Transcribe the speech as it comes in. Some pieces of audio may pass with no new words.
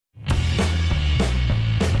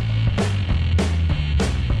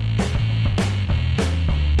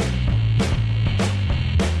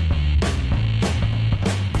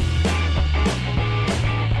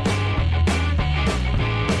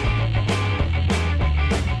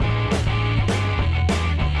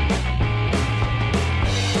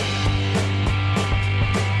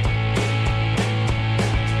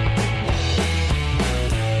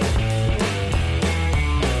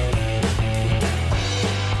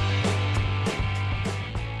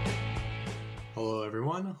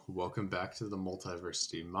welcome back to the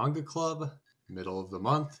Multiversity Manga Club. Middle of the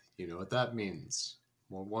month, you know what that means.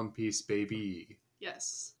 More One Piece, baby.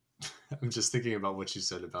 Yes. I'm just thinking about what you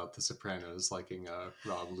said about The Sopranos liking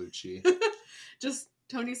Rob Lucci. Just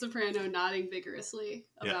Tony Soprano nodding vigorously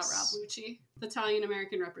about Yes. Rob Lucci.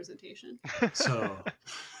 Italian-American representation. So,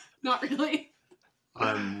 Not really.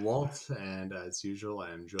 I'm Walt, and as usual,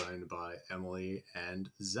 I am joined by Emily and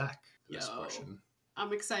Zach for this Yo. portion.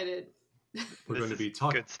 I'm excited. We're This going to is be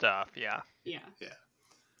talking. good stuff. Yeah. Yeah.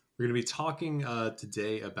 We're going to be talking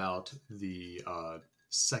today about the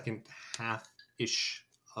second half-ish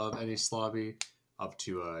of Enies Lobby up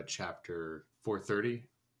to chapter 430.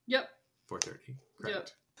 Yep. 430, correct.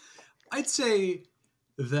 Yep. I'd say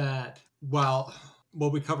that while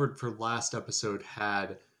what we covered for last episode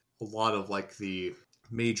had a lot of like the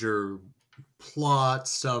major plot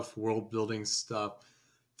stuff, world building stuff,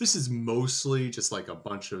 this is mostly just like a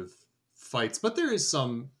bunch of fights, but there is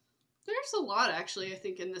some. There's a lot, actually, I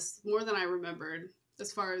think, in this, more than I remembered,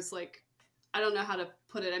 as far as, like, I don't know how to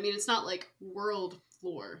put it. I mean, it's not, like, world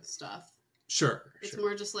lore stuff. Sure. It's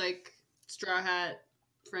more just, like, Straw Hat,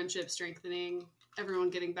 friendship strengthening,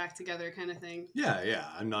 everyone getting back together kind of thing. Yeah.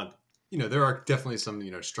 I'm not, there are definitely some,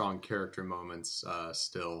 strong character moments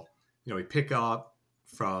still. We pick up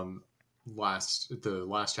from the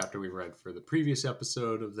last chapter we read for the previous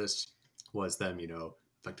episode of this was them,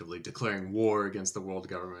 effectively declaring war against the world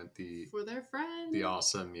government. For their friend. The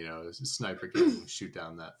awesome, Sniper King shoot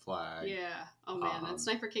down that flag. Yeah. Oh, man. And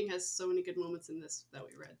Sniper King has so many good moments in this that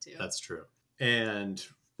we read, too. That's true. And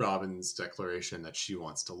Robin's declaration that she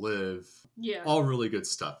wants to live. Yeah. All really good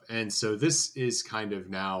stuff. And so this is kind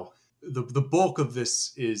of now, the bulk of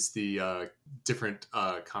this is the different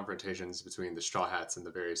confrontations between the Straw Hats and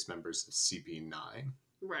the various members of CP9.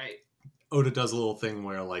 Right. Oda does a little thing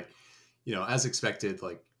where, like, as expected,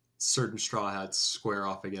 like, certain Straw Hats square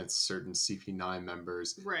off against certain CP9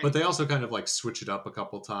 members. Right. But they also kind of, like, switch it up a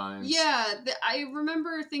couple times. Yeah. I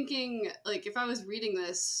remember thinking, like, if I was reading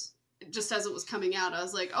this just as it was coming out, I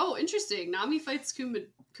was like, oh, interesting. Nami fights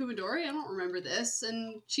Kumadori? I don't remember this.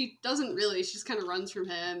 And she doesn't really. She just kind of runs from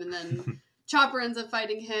him. And then Chopper ends up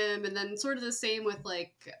fighting him. And then sort of the same with,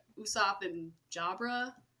 like, Usopp and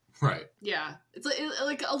Jabra. Right. Yeah. It's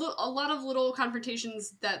like a lot of little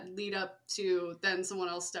confrontations that lead up to then someone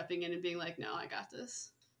else stepping in and being like, no, I got this.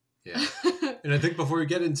 Yeah. And I think before we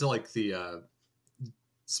get into, like, the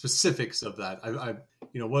specifics of that, I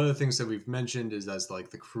one of the things that we've mentioned is as,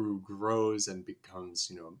 like, the crew grows and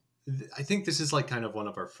becomes, I think this is, like, kind of one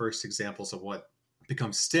of our first examples of what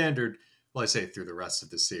becomes standard, well, I say through the rest of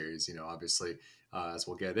the series, obviously, as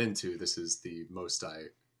we'll get into, this is the most I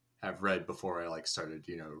have read before I, like, started,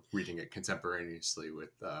 reading it contemporaneously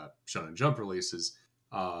with Shonen Jump releases.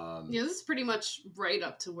 Yeah, this is pretty much right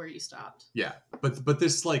up to where you stopped. Yeah, but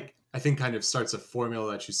this, like, I think kind of starts a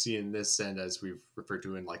formula that you see in this, and as we've referred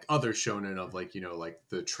to in, like, other shonen of, like, like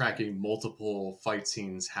the tracking multiple fight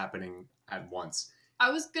scenes happening at once.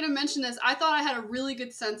 I was going to mention this. I thought I had a really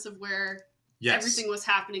good sense of where everything was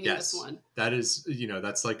happening in this one. That is,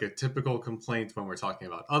 that's like a typical complaint when we're talking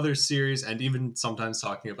about other series, and even sometimes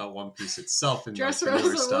talking about One Piece itself. And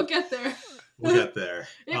Dressrosa, we'll get there. We'll get there.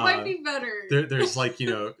 It might be better. There's like,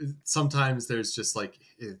 sometimes there's just like,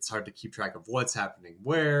 it's hard to keep track of what's happening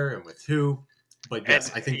where and with who. But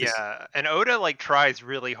yes, I think and Oda, like, tries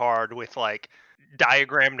really hard with, like,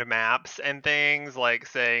 diagrammed maps and things, like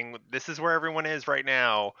saying this is where everyone is right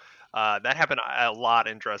now. That happened a lot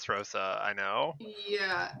in Dressrosa, I know.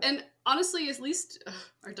 Yeah, and honestly, at least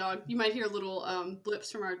our dog, you might hear little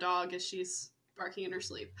blips from our dog as she's barking in her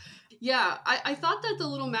sleep. Yeah, I thought that the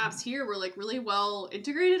little maps here were, like, really well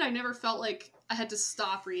integrated. I never felt like I had to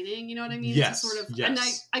stop reading, you know what I mean? Yes, And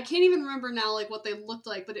I can't even remember now, like, what they looked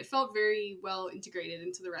like, but it felt very well integrated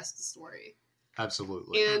into the rest of the story.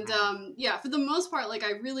 Absolutely. And yeah, for the most part, like,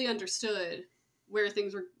 I really understood where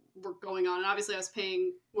things were going on, and obviously I was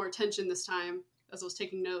paying more attention this time as I was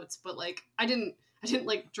taking notes, but, like, I didn't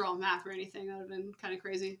like draw a map or anything. That would have been kind of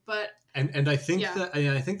crazy. But and I think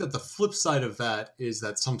that the flip side of that is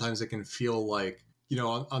that sometimes it can feel like,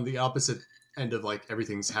 on the opposite end of, like,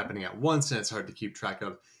 everything's happening at once and it's hard to keep track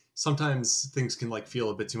of. Sometimes things can, like,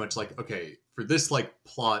 feel a bit too much like, okay, for this, like,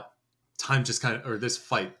 plot, time just kind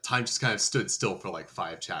of stood still for, like,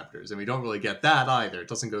 5 chapters, and we don't really get that either. It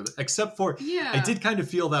doesn't go except for I did kind of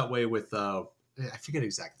feel that way with I forget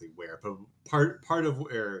exactly where, but part of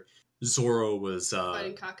where Zoro was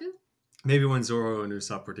fighting Kaku. Maybe when Zoro and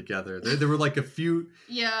Usopp were together, there were, like, a few.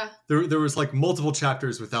 Yeah. There was, like, multiple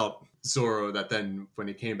chapters without Zoro that then when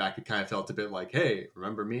he came back, it kind of felt a bit like, hey,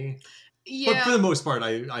 remember me? Yeah. But for the most part,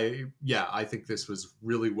 I think this was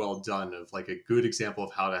really well done, of like a good example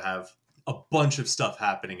of how to have a bunch of stuff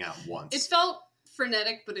happening at once. It felt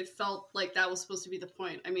frenetic, but it felt like that was supposed to be the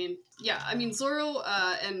point. Zoro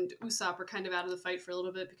and Usopp are kind of out of the fight for a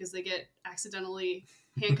little bit because they get accidentally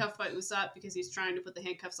handcuffed by Usopp because he's trying to put the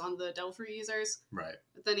handcuffs on the Devil Fruit users. Right.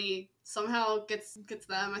 But then he somehow gets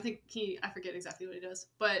them. I forget exactly what he does.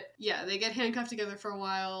 But yeah, they get handcuffed together for a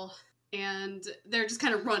while, and they're just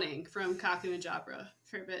kind of running from Kaku and Jabra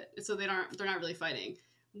for a bit. So they're not really fighting.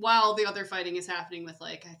 While the other fighting is happening with,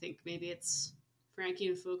 like, I think maybe it's Frankie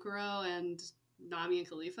and Fukuro and Nami and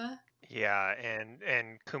Khalifa. Yeah,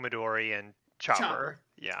 and Kumadori and Chopper.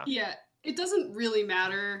 Yeah. Yeah, it doesn't really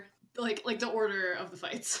matter, like the order of the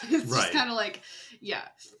fights. It's just kind of like, yeah.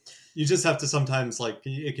 You just have to sometimes, like,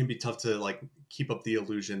 it can be tough to, like, keep up the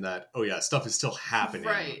illusion that, oh yeah, stuff is still happening.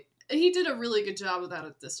 Right. He did a really good job of that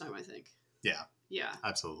at this time, I think. Yeah. Yeah.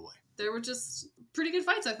 Absolutely. There were just pretty good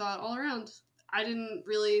fights, I thought, all around. I didn't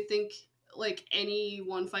really think, like, any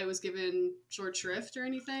one fight was given short shrift or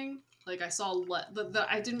anything. Like, I saw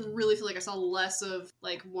I didn't really feel like I saw less of,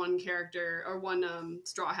 like, one character or one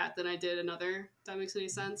Straw Hat than I did another. If that makes any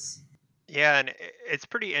sense. Yeah, and it's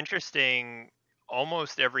pretty interesting.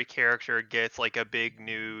 Almost every character gets, like, a big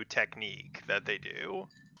new technique that they do.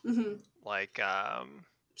 Mm-hmm. Like,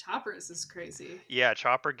 Chopper's is crazy. yeah,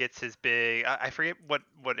 Chopper gets his big. I forget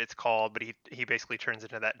what it's called, but he basically turns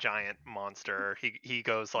into that giant monster. He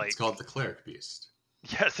goes like. It's called the Cleric Beast.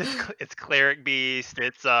 Yes, it's Cleric Beast.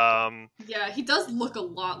 It's Yeah, he does look a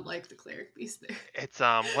lot like the Cleric Beast there. It's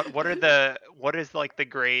what is like the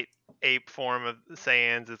great ape form of the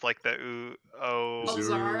Saiyans? It's like the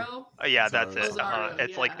Zoro. Yeah, that's it. Zoro,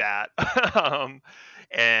 It's yeah. like that.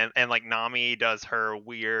 And like Nami does her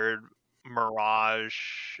weird Mirage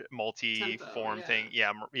multi-form Tempo, thing.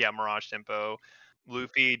 Yeah, Mirage Tempo.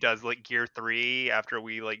 Luffy does like Gear 3 after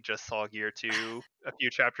we like just saw Gear 2 a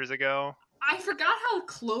few chapters ago. I forgot how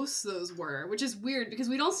close those were, which is weird because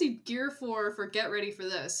we don't see Gear 4 for Get Ready for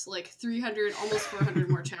This, like 300, almost 400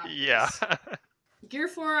 more chapters. Yeah. Gear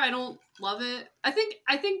 4, I don't love it. I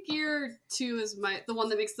think Gear 2 is the one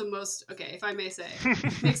that makes the most, okay, if I may say,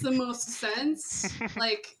 makes the most sense.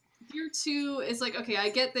 Like, Gear 2 is like, okay, I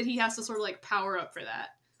get that he has to sort of like power up for that.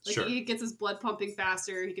 Like, Sure. he gets his blood pumping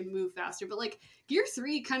faster, he can move faster, but like Gear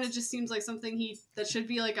 3 kind of just seems like something that should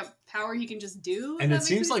be like a power he can just do. And it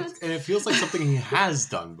seems like, and it feels like something he has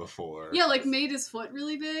done before. Yeah, like made his foot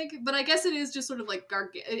really big, but I guess it is just sort of like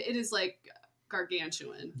it is like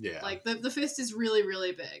gargantuan. Yeah. Like the fist is really,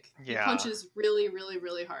 really big. Yeah. He punches really, really,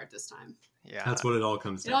 really hard this time. Yeah. That's what it all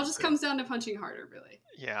comes down It all just to. comes down to punching harder, really.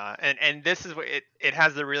 Yeah, and this is what it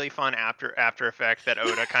has the really fun after effect that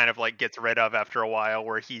Oda kind of like gets rid of after a while,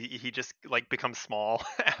 where he just like becomes small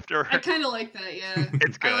after. I kind of like that, yeah.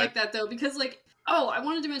 It's good. I like that though because like, oh, I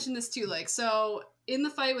wanted to mention this too. Like, so in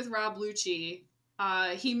the fight with Rob Lucci,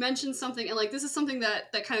 he mentioned something, and like this is something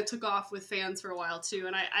that kind of took off with fans for a while too,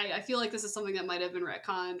 and I feel like this is something that might have been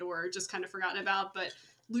retconned or just kind of forgotten about. But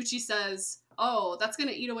Lucci says, "Oh, that's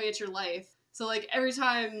gonna eat away at your life." So like every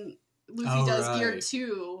time Luffy does Gear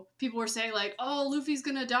 2, people were saying like, "Oh, Luffy's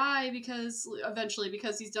gonna die eventually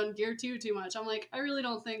because he's done Gear 2 too much." I'm like, I really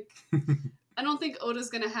don't think I don't think Oda's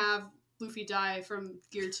gonna have Luffy die from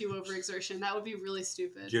Gear 2 overexertion. That would be really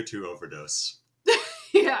stupid. Gear 2 overdose.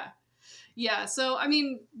 Yeah. So I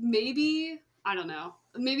mean, maybe, I don't know.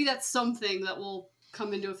 Maybe that's something that will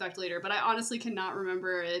come into effect later, but I honestly cannot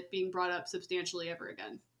remember it being brought up substantially ever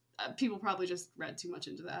again. People probably just read too much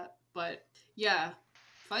into that. But yeah,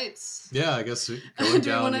 fights. Yeah, I guess going Do we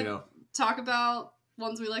down, wanna talk about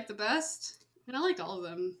ones we like the best? And I liked all of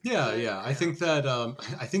them. Yeah. I think that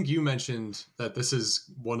I think you mentioned that this is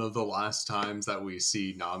one of the last times that we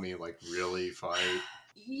see Nami like really fight.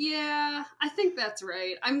 Yeah, I think that's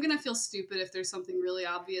right. I'm gonna feel stupid if there's something really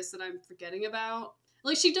obvious that I'm forgetting about.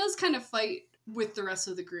 Like, she does kind of fight with the rest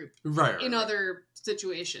of the group Right. in other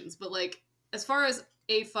situations, but like as far as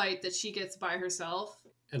a fight that she gets by herself,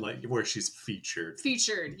 And like where she's featured.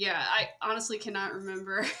 yeah, I honestly cannot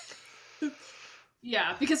remember.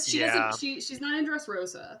 Yeah, because she Yeah. doesn't. She's not in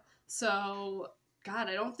Dressrosa, so God,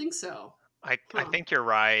 I don't think so. I Huh. think you're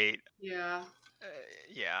right. Yeah,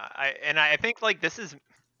 Yeah, I think like this is,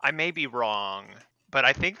 I may be wrong, but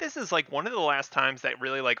I think this is like one of the last times that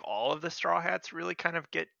really like all of the Straw Hats really kind of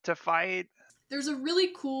get to fight. there's a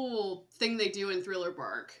really cool thing they do in Thriller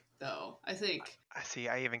Bark, though. I think. I see.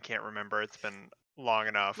 I even can't remember. It's been long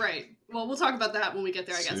enough. Right. Well, we'll talk about that when we get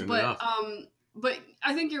there, I guess. Soon But enough. but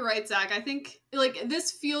I think you're right, Zach. I think like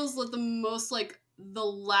this feels like the most like the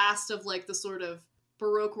last of like the sort of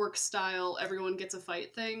Baroque work style everyone gets a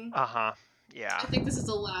fight thing. Uh huh. Yeah. I think this is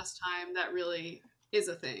the last time that really is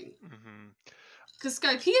a thing. Hmm. Because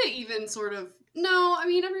Skypiea even sort of... No, I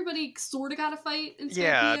mean, everybody sort of got a fight in Skypiea,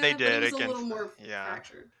 Yeah, they but it did was a little against. more Yeah.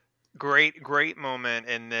 fractured. Great moment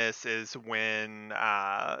in this is when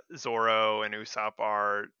Zoro and Usopp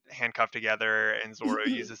are handcuffed together, and Zoro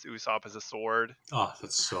uses Usopp as a sword. Oh,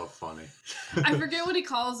 that's so funny. I forget what he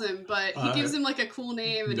calls him, but he gives him like a cool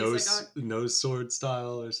name, and he's like, nose sword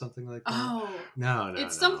style or something like that. "Oh, no,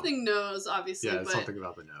 it's something nose, obviously." Yeah, it's but something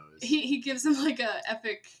about the nose. He gives him like a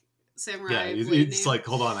epic samurai. Yeah, blade it's name. like,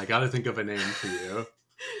 hold on, I got to think of a name for you.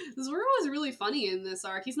 Zoro is really funny in this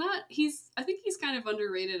arc. I think he's kind of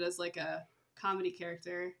underrated as like a comedy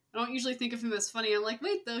character. I don't usually think of him as funny. I'm like,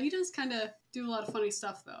 wait, though, he does kind of do a lot of funny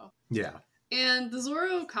stuff, though. Yeah. And the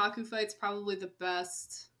Zoro Kaku fight's probably the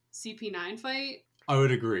best CP9 fight. I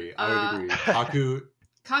would agree.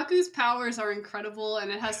 Kaku's powers are incredible,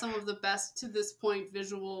 and it has some of the best to this point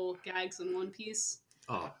visual gags in One Piece.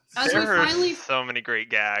 Oh, there are so many great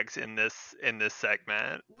gags in this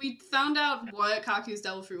segment. We found out what Kaku's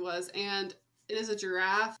devil fruit was, and it is a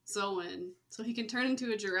giraffe Zoan, so he can turn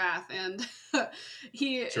into a giraffe, and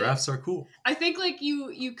giraffes are cool. I think like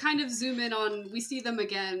you kind of zoom in on, we see them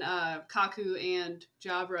again, Kaku and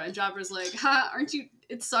Jabra, and Jabra's like, "Ha, aren't you?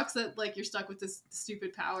 It sucks that like you're stuck with this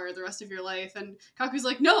stupid power the rest of your life." And Kaku's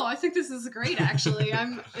like, "No, I think this is great. Actually,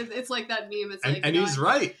 It's like that meme. It's like, and he's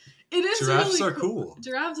right. It is. Giraffes really are cool.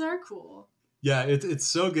 Giraffes are cool. Yeah, it's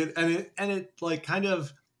so good, and it like kind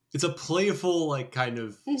of, it's a playful like kind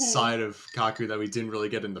of side of Kaku that we didn't really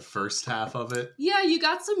get in the first half of it. Yeah, you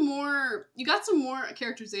got some more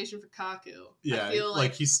characterization for Kaku. Yeah, I feel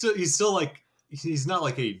like he's still like, he's not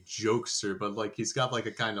like a jokester, but like he's got like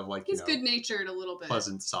a kind of like, he's good natured a little bit,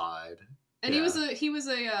 pleasant side, and he was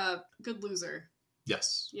a good loser.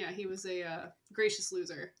 Yes. Yeah, he was a gracious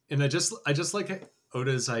loser. And I just like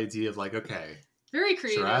Oda's idea of like, okay, very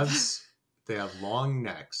creative. Giraffes, they have long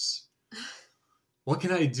necks. What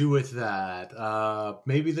can I do with that?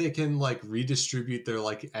 Maybe they can like redistribute their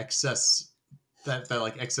like excess, that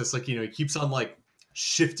like excess, like, he keeps on like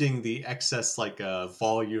shifting the excess like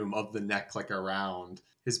volume of the neck like around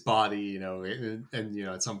his body, and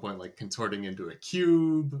at some point like contorting into a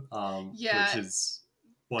cube, which is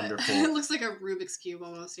wonderful. It looks like a Rubik's Cube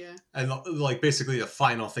almost, yeah. And like basically the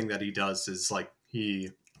final thing that he does is like he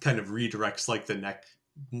kind of redirects like the neck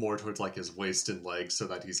more towards like his waist and legs so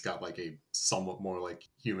that he's got like a somewhat more like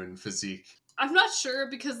human physique. I'm not sure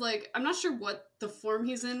because like I'm not sure what the form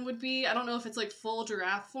he's in would be. I don't know if it's like full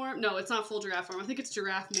giraffe form. No, it's not full giraffe form. I think it's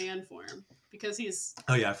giraffe man form because he's...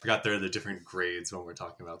 Oh yeah, I forgot there are the different grades when we're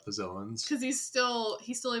talking about the Zoans. Because he's still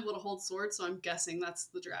able to hold swords, so I'm guessing that's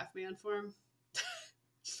the giraffe man form.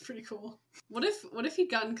 It's pretty cool. What if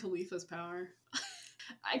he'd gotten Khalifa's power?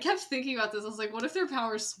 I kept thinking about this. I was like, what if their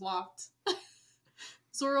powers swapped?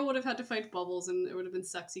 Zoro would have had to fight Bubbles, and it would have been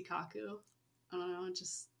sexy Kaku. I don't know,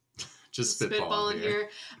 just spitballing here.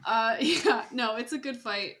 Yeah, no, it's a good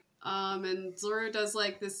fight. And Zoro does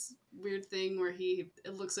like this weird thing where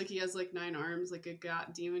it looks like he has like 9 arms, like a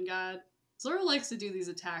demon god. Zoro likes to do these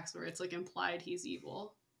attacks where it's like implied he's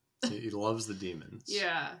evil. He loves the demons.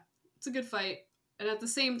 Yeah, it's a good fight. And at the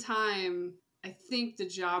same time, I think the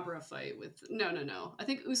Jabra fight with... No. I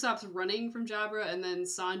think Usopp's running from Jabra, and then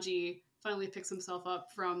Sanji finally picks himself up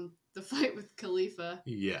from the fight with Khalifa.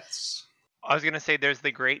 Yes. I was going to say there's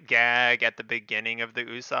the great gag at the beginning of the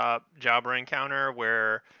Usopp Jabra encounter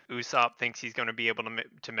where Usopp thinks he's going to be able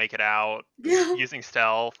to make it out using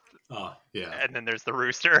stealth. Oh, yeah. And then there's the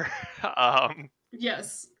rooster.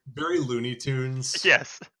 Yes. Very Looney Tunes.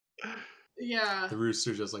 Yes. Yeah. The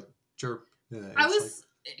rooster just like chirp. Yeah, I was...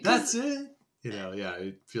 Like, that's it. Yeah,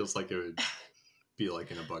 it feels like it would be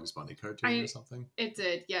like in a Bugs Bunny cartoon or something. It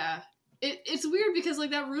did, yeah. It's weird because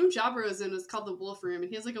like that room Jabra is in is called the Wolf Room, and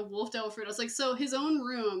he has like a wolf devil fruit. I was like, so his own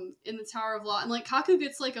room in the Tower of Law, and like Kaku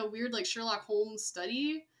gets like a weird like Sherlock Holmes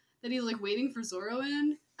study that he's like waiting for Zoro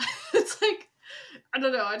in. It's like, I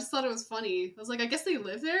don't know. I just thought it was funny. I was like, I guess they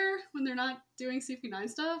live there when they're not doing CP9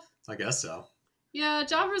 stuff. I guess so. Yeah,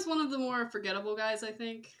 Jabra's one of the more forgettable guys, I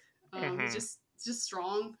think. He's just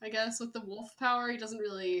strong, I guess, with the wolf power. He doesn't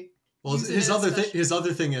really. Well, his other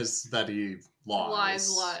thing is that he lies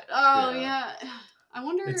a lot. Oh yeah. I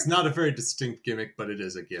wonder. It's not a very distinct gimmick, but it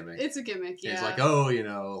is a gimmick. It's a gimmick. Yeah. He's like,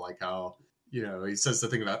 like how he says the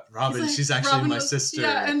thing about Robin. Like, she's actually my sister.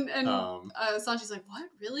 Yeah, and Sanji's like, what?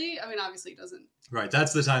 Really? I mean, obviously he doesn't. Right.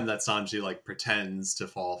 That's the time that Sanji like pretends to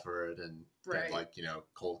fall for it and right. like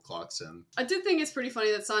cold clocks him. I did think it's pretty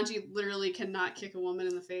funny that Sanji literally cannot kick a woman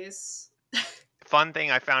in the face. Fun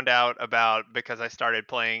thing I found out about because I started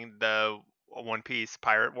playing the One Piece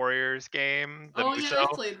Pirate Warriors game. I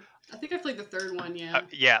played. I think I played the third one, yeah.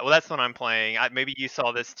 Yeah, well, that's what I'm playing. Maybe you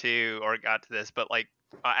saw this too, or got to this, but like,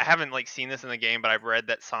 I haven't like seen this in the game, but I've read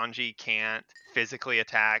that Sanji can't physically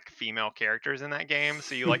attack female characters in that game,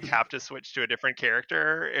 so you like have to switch to a different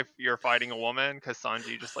character if you're fighting a woman, because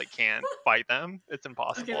Sanji just like can't fight them. It's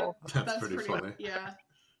impossible. Okay, That's pretty funny. Yeah,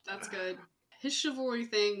 that's good. His chivalry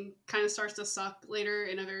thing kind of starts to suck later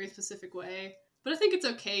in a very specific way. But I think it's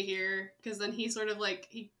okay here, because then he sort of like,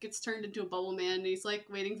 he gets turned into a bubble man, and he's like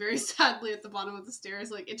waiting very sadly at the bottom of the stairs.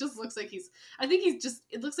 Like, it just looks like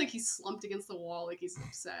it looks like he's slumped against the wall, like he's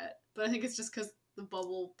upset. But I think it's just because the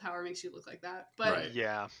bubble power makes you look like that. But Right.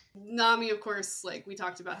 Yeah. Nami, of course, like we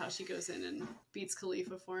talked about how she goes in and beats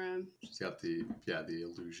Khalifa for him. She's got the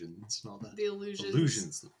illusions and all that. The illusions.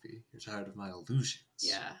 Illusions, Luffy. You're tired of my illusions.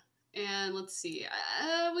 Yeah. And let's see,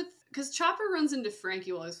 because Chopper runs into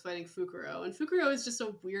Frankie while he's fighting Fukuro, and Fukuro is just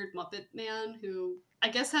a weird Muppet man who I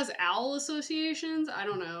guess has owl associations. I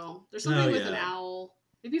don't know. There's something with an owl.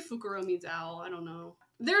 Maybe Fukuro means owl. I don't know.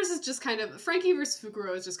 Theirs is just kind of Frankie versus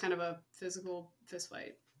Fukuro is just kind of a physical fist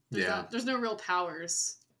fight. There's no real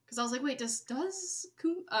powers. Because I was like, wait, does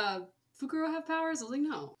Fukuro have powers? I was like,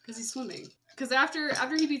 no, because he's swimming. Because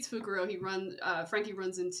after he beats Fukuro, Frankie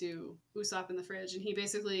runs into Usopp in the fridge, and he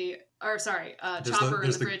basically, Chopper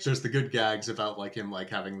in the fridge. There's the good gags about like him like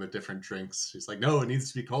having the different drinks. He's like, no, it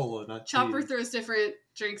needs to be cola, not tea. Chopper throws different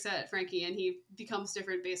drinks at Frankie, and he becomes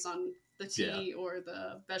different based on the tea or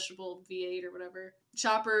the vegetable V8 or whatever.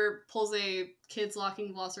 Chopper pulls a kids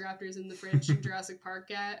locking velociraptors in the fridge Jurassic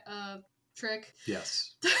Park trick.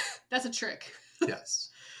 Yes. That's a trick. Yes.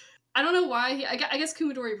 I don't know why. I guess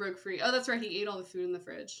Kumadori broke free. Oh, that's right. He ate all the food in the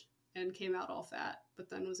fridge and came out all fat, but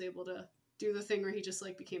then was able to do the thing where he just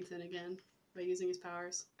like became thin again by using his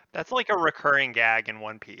powers. That's like a recurring gag in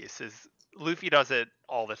One Piece. Is Luffy does it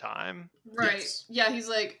all the time. Right. Yes. Yeah, he's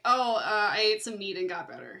like, I ate some meat and got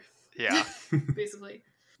better. Yeah. Basically.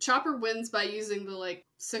 Chopper wins by using the like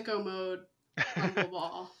sicko mode rumble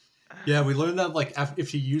ball. Yeah, we learned that like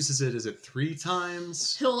if he uses it, is it 3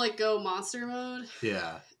 times? He'll like go monster mode.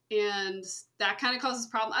 Yeah. And that kind of causes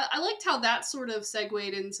problem. I liked how that sort of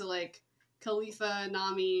segued into like Khalifa,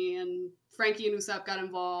 Nami, and Frankie and Usopp got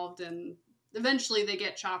involved, and eventually they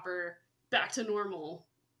get Chopper back to normal.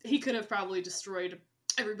 He could have probably destroyed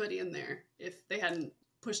everybody in there if they hadn't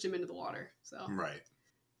pushed him into the water. So Right.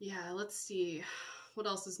 yeah, let's see. What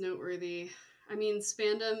else is noteworthy? I mean,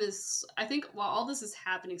 Spandam is, I think while all this is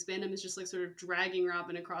happening, Spandam is just like sort of dragging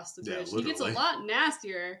Robin across the bridge. He gets a lot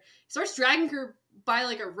nastier. He starts dragging her by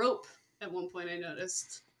like a rope at one point, I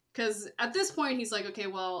noticed. Because at this point, he's like, okay,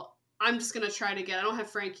 well, I'm just going to try to I don't have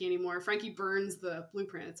Frankie anymore. Frankie burns the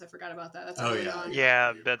blueprints. I forgot about that. That's early on.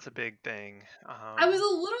 Yeah, that's a big thing. I was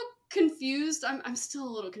a little confused. I'm still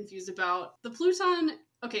a little confused about the Pluton.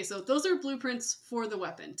 Okay, so those are blueprints for the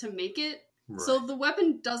weapon to make it. Right. So the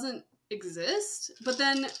weapon doesn't exist, but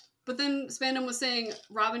then Spandam was saying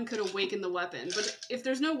Robin could awaken the weapon. But if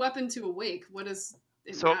there's no weapon to awake, what does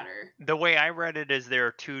it matter? The way I read it is there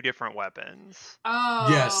are 2 different weapons. Oh,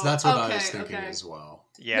 yes, that's what I was thinking as well.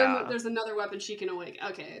 Yeah, there's another weapon she can awake.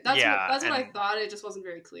 Okay, that's what I thought. It just wasn't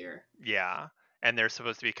very clear. Yeah, and they're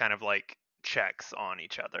supposed to be kind of like checks on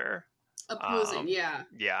each other. Opposing, yeah.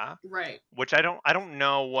 Yeah. Right. Which I don't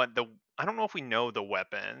know I don't know if we know the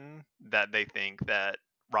weapon that they think that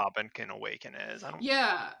Robin can awaken is.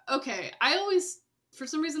 Yeah, okay. I always, for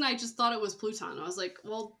some reason, I just thought it was Pluton. I was like,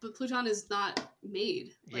 well, but Pluton is not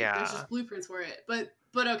made. Like, there's just blueprints for it. But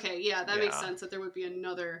okay, yeah, that makes sense that there would be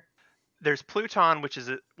another. There's Pluton, which is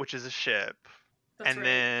a ship. That's right.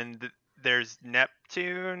 Then there's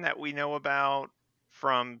Neptune that we know about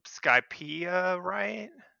from Skypiea, right?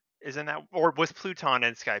 Isn't that, or was Pluton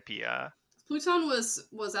in Skypiea? Pluton was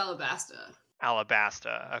Alabasta.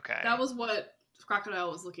 Alabasta, okay. That was what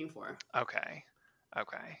Crocodile was looking for. Okay.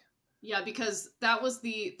 Yeah, because that was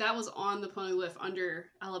on the Poneglyph under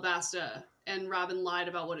Alabasta, and Robin lied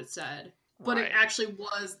about what it said. But It actually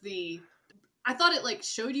was I thought it like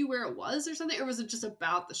showed you where it was or something, or was it just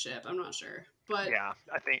about the ship? I'm not sure. But yeah,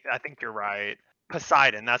 I think you're right.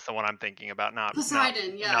 Poseidon, that's the one I'm thinking about, not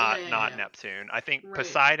Poseidon, not Neptune. I think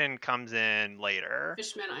Poseidon comes in later.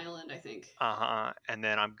 Fishman Island, I think. And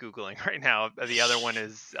then I'm Googling right now. The other one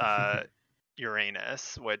is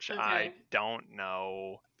Uranus, which I don't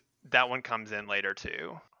know. That one comes in later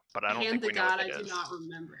too, but I don't think we know what it is. I do not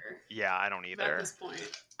remember. Yeah, I don't either. At this point,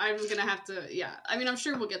 I'm gonna have to. Yeah, I mean, I'm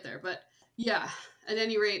sure we'll get there, but yeah. At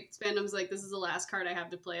any rate, Spandam's like, this is the last card I have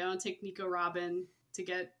to play. I don't take Nico Robin to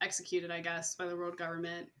get executed, I guess, by the world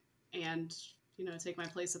government, and take my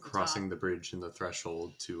place at the Crossing top. the bridge and the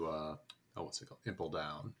threshold to what's it called? Impel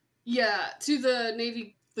Down. Yeah, to the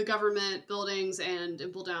Navy the government buildings, and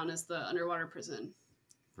Impel Down is the underwater prison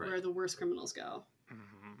where the worst criminals go.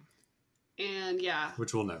 And yeah,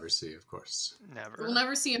 which we'll never see, of course. Never. We'll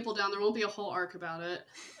never see Impel Down. There won't be a whole arc about it.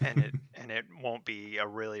 and it won't be a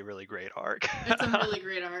really, really great arc. It's a really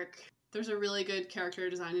great arc. There's a really good character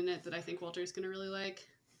design in it that I think Walter's gonna really like.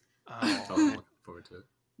 I'm looking forward to it.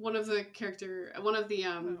 One of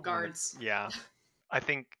the guards. Yeah, I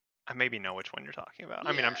think I maybe know which one you're talking about.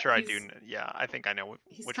 I mean, Yeah, I'm sure I do. Yeah, I think I know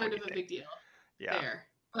He's which kind one of you a think. big deal. Yeah. There,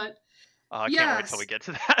 but I can't wait till we get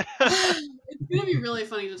to that. it's gonna be really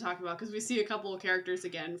funny to talk about because we see a couple of characters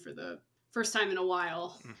again for the first time in a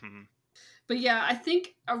while. But yeah, I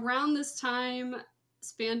think around this time,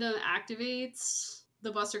 Spandam activates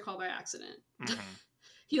the Buster Call by accident.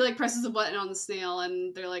 He like presses a button on the snail,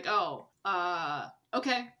 and they're like, "Oh,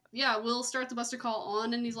 okay, yeah, we'll start the Buster Call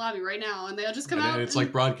on Indy's lobby right now," and they'll just come out. And it's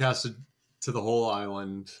like broadcasted to the whole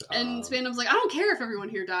island. And Spandam's like, "I don't care if everyone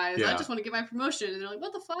here dies. Yeah. I just want to get my promotion." And they're like,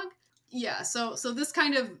 "What the fuck?" Yeah, so this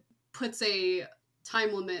kind of puts a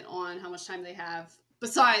time limit on how much time they have.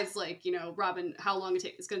 Besides, like, you know, Robin, how long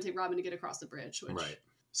it's going to take Robin to get across the bridge. Which, right.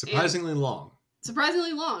 Surprisingly long.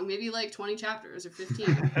 Surprisingly long. Maybe like 20 chapters or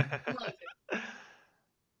 15.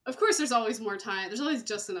 Of course, there's always more time. There's always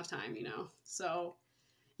just enough time, you know? So,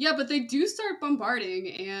 yeah, but they do start bombarding,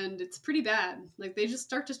 and it's pretty bad. Like, they just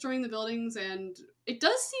start destroying the buildings, and it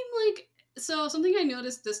does seem like... So, something I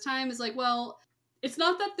noticed this time is like, well... It's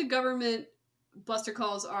not that the government Buster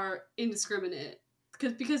Calls are indiscriminate,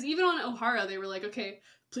 because even on Ohara they were like, okay,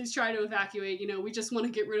 please try to evacuate. You know, we just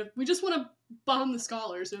want to bomb the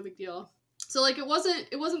scholars. No big deal. So like it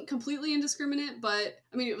wasn't completely indiscriminate, but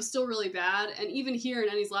I mean it was still really bad. And even here in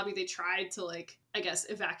Ennie's lobby, they tried to like I guess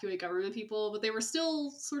evacuate government people, but they were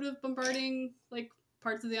still sort of bombarding like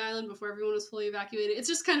parts of the island before everyone was fully evacuated. It's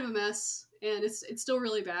just kind of a mess. And it's still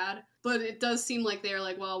really bad, but it does seem like they're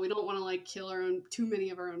like, well, we don't want to like kill too many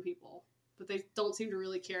of our own people, but they don't seem to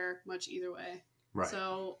really care much either way. Right.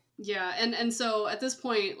 So yeah, and so at this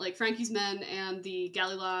point, like Frankie's men and the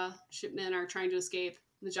Galila shipmen are trying to escape.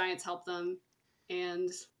 The giants help them, and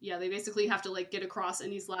yeah, they basically have to like get across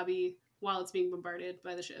Ennie's lobby while it's being bombarded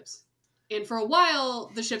by the ships. And for a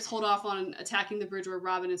while, the ships hold off on attacking the bridge where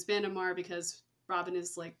Robin and Spandam are because Robin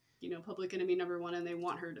is like, you know, public enemy number one, and they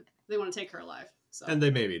want to take her alive. So. And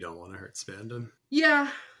they maybe don't want to hurt Spandam. Yeah.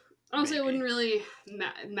 Honestly, it wouldn't really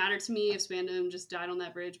matter to me if Spandam just died on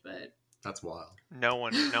that bridge, but... That's wild. No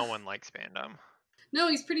one likes Spandam. No,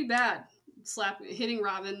 he's pretty bad. Hitting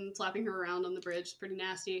Robin, slapping her around on the bridge, pretty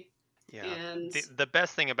nasty. Yeah. And... The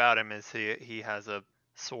best thing about him is he has a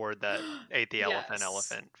sword that ate the Yes.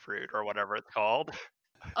 elephant fruit, or whatever it's called.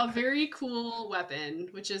 A very cool weapon,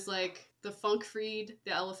 which is like the Funkfried,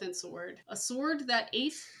 the elephant sword. A sword that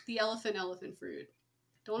ate the elephant fruit.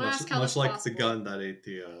 Don't ask how that's much like possible. the gun that ate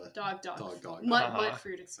the dog. Mud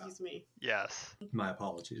fruit, excuse me. Yes. My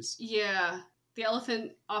apologies. Yeah. The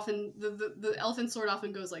elephant often, the elephant sword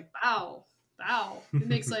often goes like, bow, bow. It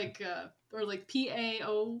makes like, or like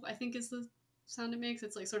P-A-O, I think is the sound it makes.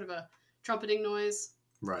 It's like sort of a trumpeting noise.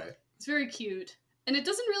 Right. It's very cute. And it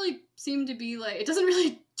doesn't really seem to be like, it doesn't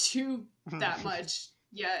really do that much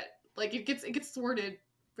yet. Like it gets thwarted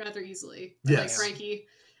rather easily. Yes. Like Frankie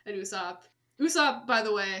and Usopp. Usopp, by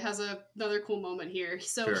the way, has another cool moment here.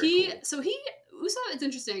 So Very Usopp, it's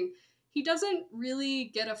interesting. He doesn't really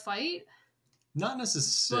get a fight. Not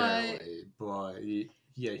necessarily, but he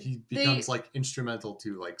becomes like instrumental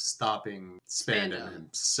to like stopping Spandam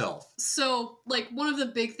himself. So like one of the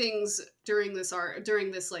big things during this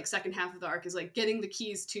like second half of the arc is like getting the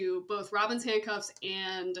keys to both Robin's handcuffs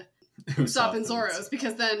and Usopp and Zoro's,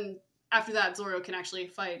 because then after that Zoro can actually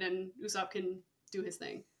fight and Usopp can do his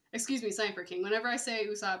thing. Excuse me, Sniper King. Whenever I say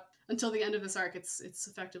Usopp until the end of this arc, it's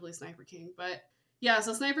effectively Sniper King. But yeah,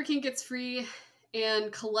 so Sniper King gets free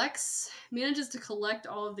and manages to collect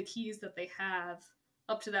all of the keys that they have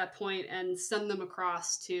up to that point and send them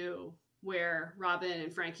across to where Robin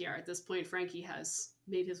and Frankie are. At this point, Frankie has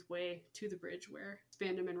made his way to the bridge where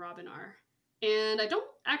Spandam and Robin are. And I don't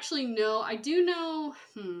actually know. I do know.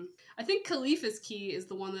 I think Khalifa's key is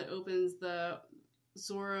the one that opens the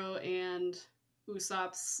Zoro and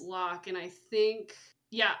Usopp's lock, and I think,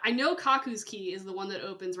 yeah, I know Kaku's key is the one that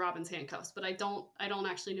opens Robin's handcuffs, but I don't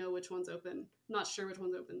actually know which one's open. I'm not sure which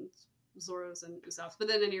one's open Zoro's and Usopp's, but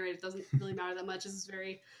at any rate, it doesn't really matter that much. This is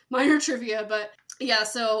very minor trivia, but yeah,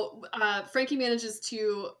 so Frankie manages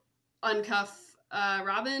to uncuff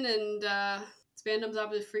Robin, and Spandam's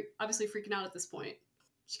obviously freaking out at this point.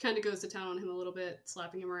 She kind of goes to town on him a little bit,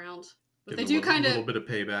 slapping him around. But they do kind of a little bit of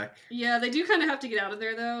payback. Yeah, they do kind of have to get out of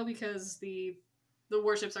there though, because the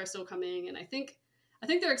warships are still coming, and I think I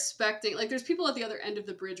think they're expecting, like, there's people at the other end of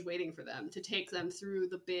the bridge waiting for them to take them through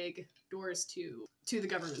the big doors to the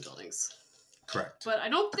government buildings. Correct. But I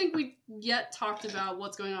don't think we yet talked about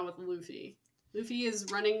what's going on with Luffy. Luffy is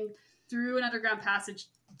running through an underground passage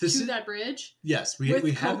to that bridge. Yes, we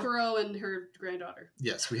with have Kokoro and her granddaughter.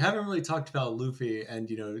 Yes, we haven't really talked about Luffy, and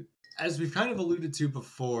as we've kind of alluded to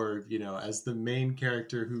before, as the main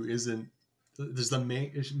character who isn't, there's the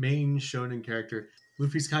main shonen character.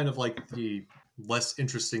 Luffy's kind of like the less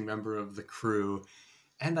interesting member of the crew,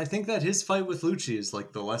 and I think that his fight with Lucci is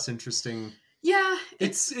like the less interesting. Yeah,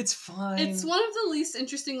 it's fine. It's one of the least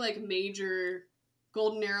interesting, like, major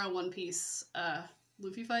Golden Era One Piece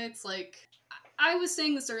Luffy fights. Like, I was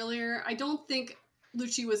saying this earlier, I don't think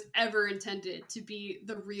Lucci was ever intended to be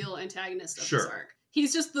the real antagonist of this arc.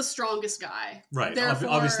 He's just the strongest guy. Right. Therefore,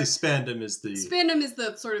 obviously Spandam is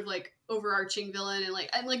the sort of, like, overarching villain,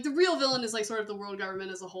 and the real villain is, like, sort of the world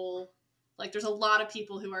government as a whole. Like, there's a lot of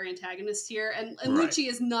people who are antagonists here, and right. Lucci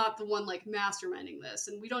is not the one, like, masterminding this,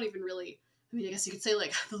 and we don't even really, I mean, I guess you could say,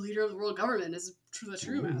 like, the leader of the world government is the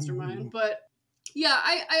true mastermind, but yeah,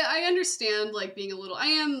 I understand, like, I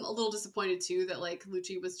am a little disappointed, too, that, like,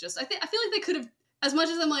 Lucci was just, I feel like they could have, as much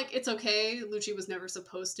as I'm like, it's okay, Lucci was never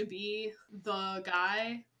supposed to be the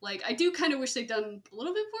guy, like, I do kind of wish they'd done a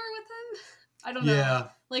little bit more with him. I don't know. Yeah.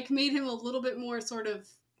 Like, made him a little bit more sort of,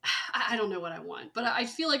 I don't know what I want, but I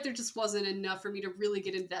feel like there just wasn't enough for me to really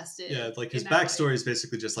get invested. Yeah, like, his backstory is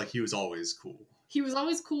basically just, like, he was always cool. He was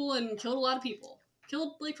always cool and killed a lot of people.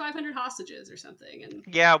 Killed, like, 500 hostages or something. And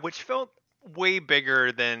yeah, which felt way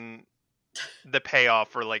bigger than the payoff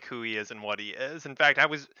for, like, who he is and what he is. In fact,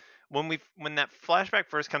 when that flashback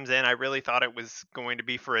first comes in, I really thought it was going to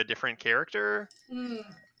be for a different character.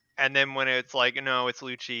 And then when it's like, no, it's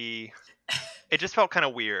Lucci, it just felt kind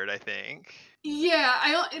of weird, I think.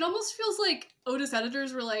 Yeah, it almost feels like Oda's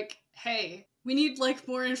editors were like, hey, we need, like,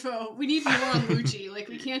 more info. We need more on Lucci. Like,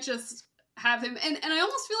 we can't just have him. And I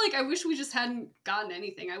almost feel like I wish we just hadn't gotten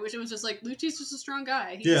anything. I wish it was just like, Lucci's just a strong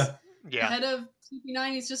guy. He's the head of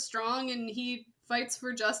CP9. He's just strong, and he fights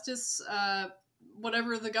for justice,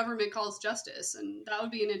 whatever the government calls justice. And that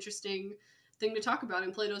would be an interesting thing to talk about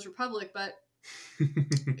in Plato's Republic. But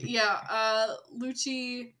yeah,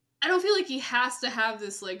 Lucci, I don't feel like he has to have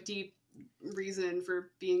this, like, deep reason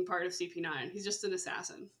for being part of CP9. He's just an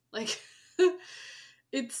assassin. Like,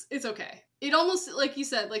 it's okay. It almost, like you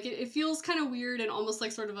said, like, it feels kind of weird and almost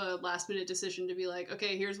like sort of a last minute decision to be like,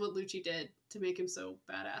 okay, here's what Lucci did to make him so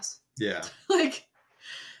badass. Yeah. Like,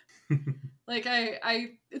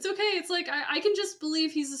 it's okay. It's like, I can just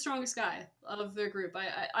believe he's the strongest guy of their group.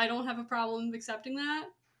 I don't have a problem accepting that.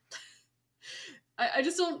 I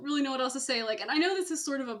just don't really know what else to say. Like, and I know this is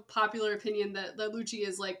sort of a popular opinion that Lucci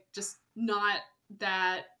is, like, just not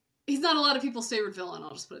that, he's not a lot of people's favorite villain,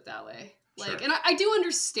 I'll just put it that way. Like, sure. And I do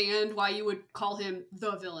understand why you would call him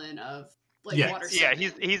the villain of, like, Water 7. Yeah,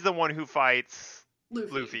 he's the one who fights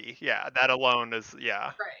Luffy. Yeah, that alone is, yeah.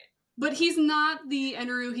 Right. But he's not the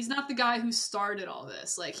Eneru, he's not the guy who started all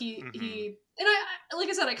this. Like, he and I like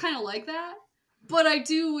I said, I kind of like that, but I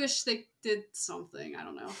do wish they did something. I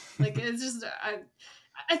don't know. Like, it's just,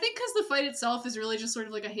 I think because the fight itself is really just sort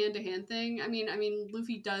of like a hand-to-hand thing. I mean,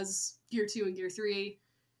 Luffy does Gear 2 and Gear 3,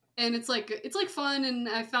 and it's like fun, and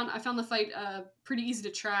I found the fight pretty easy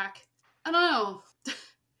to track. I don't know.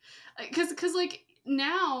 Because like,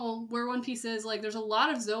 now where One Piece is, like, there's a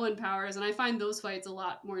lot of Zoan powers, and I find those fights a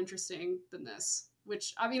lot more interesting than this.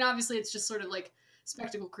 Which, I mean, obviously it's just sort of like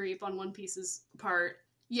spectacle creep on One Piece's part.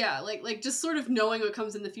 Yeah, like just sort of knowing what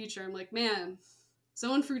comes in the future, I'm like, man,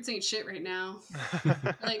 Zoan fruits ain't shit right now.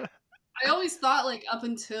 Like, I always thought, like, up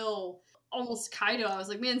until almost Kaido, I was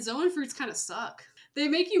like, man, Zoan fruits kind of suck. They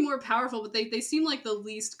make you more powerful, but they seem like the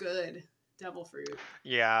least good devil fruit.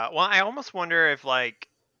 Yeah, well, I almost wonder if, like,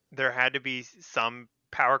 there had to be some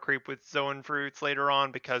power creep with Zoan fruits later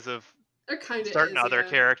on because of certain other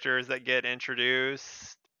characters that get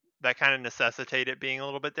introduced that kind of necessitate it being a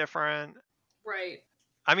little bit different. Right.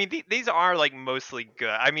 I mean, these are, like, mostly good.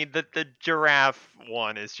 I mean, the giraffe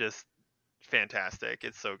one is just fantastic.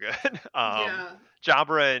 It's so good. Yeah.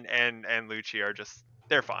 Jabra and Lucci are just,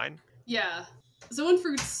 they're fine. Yeah. Zoan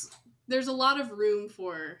fruits, there's a lot of room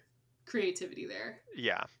for creativity there.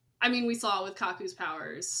 Yeah. I mean, we saw it with Kaku's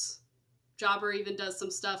powers. Jabra even does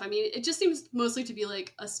some stuff. I mean, it just seems mostly to be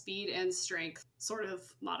like a speed and strength sort of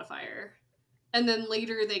modifier. And then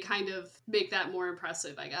later they kind of make that more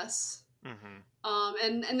impressive, I guess. Mm-hmm.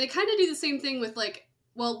 And they kind of do the same thing with, like,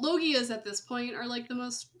 well, Logias at this point are, like, the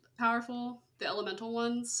most powerful, the elemental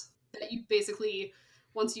ones, that you basically,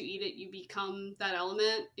 once you eat it, you become that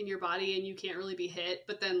element in your body and you can't really be hit.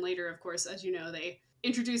 But then later, of course, as you know, they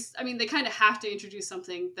introduce, I mean, they kind of have to introduce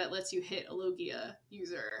something that lets you hit a Logia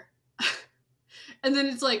user. And then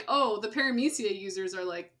it's like, oh, the Paramecia users are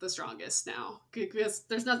like the strongest now, because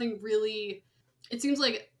there's nothing really, it seems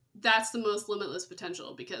like that's the most limitless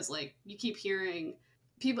potential, because like you keep hearing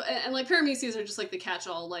people, and like Paramecias are just like the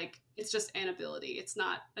catch-all, like it's just an ability, it's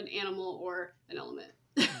not an animal or an element.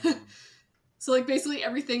 So like basically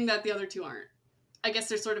everything that the other two aren't. I guess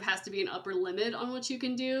there sort of has to be an upper limit on what you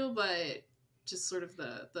can do, but just sort of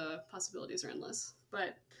the possibilities are endless.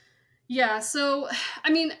 But yeah, so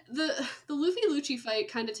I mean the Luffy Lucci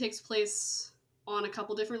fight kind of takes place on a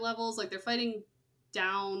couple different levels. Like they're fighting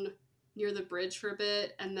down near the bridge for a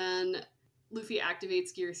bit, and then Luffy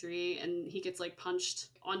activates Gear 3 and he gets like punched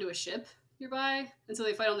onto a ship nearby, and so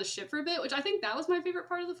they fight on the ship for a bit, which I think that was my favorite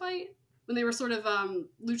part of the fight. When they were sort of,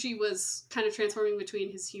 Lucci was kind of transforming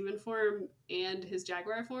between his human form and his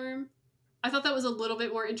jaguar form. I thought that was a little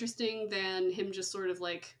bit more interesting than him just sort of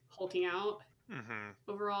like hulking out.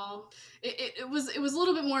 Overall. It was a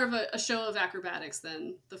little bit more of a show of acrobatics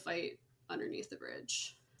than the fight underneath the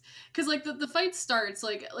bridge. Because like the fight starts,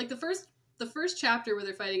 like the first chapter where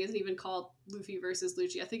they're fighting isn't even called Luffy versus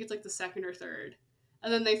Lucci. I think it's like the second or third.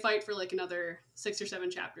 And then they fight for like another 6 or 7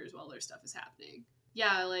 chapters while their stuff is happening.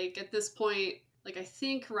 Yeah, like at this point, like I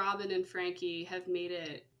think Robin and Frankie have made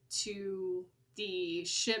it to the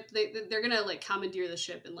ship. They're gonna like commandeer the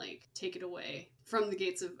ship and like take it away from the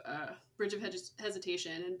gates of Bridge of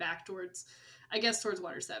Hesitation and back towards, I guess, towards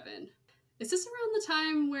Water 7. Is this around the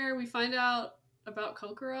time where we find out about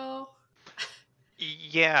Kokoro?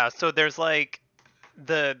 Yeah, so there's like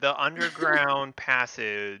the underground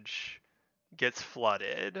passage gets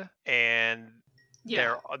flooded, and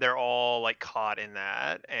Yeah. they're all like caught in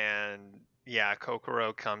that, and yeah,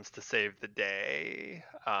 Kokoro comes to save the day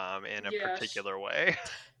in a particular way.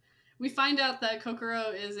 We find out that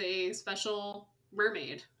Kokoro is a special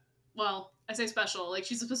mermaid. Well, I say special, like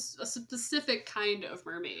she's a specific kind of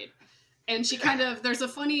mermaid. And she kind of, there's a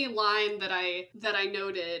funny line that I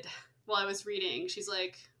noted while I was reading. She's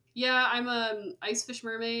like, yeah, I'm a ice fish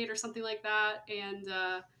mermaid or something like that, and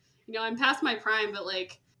you know, I'm past my prime, but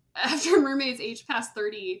like after mermaids age past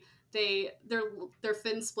 30, their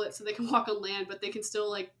fins split so they can walk on land, but they can still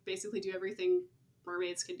like basically do everything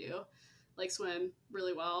mermaids can do, like swim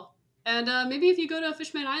really well. And maybe if you go to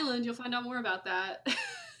Fishman Island, you'll find out more about that.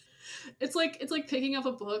 It's like picking up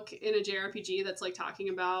a book in a JRPG that's like talking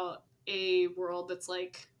about a world that's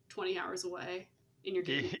like 20 hours away in your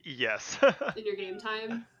game. Yes. In your game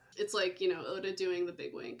time. It's like, you know, Oda doing the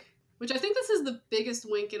big wink, which I think this is the biggest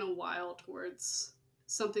wink in a while towards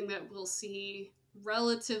something that we'll see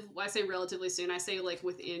I say relatively soon. I say like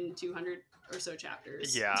within 200 or so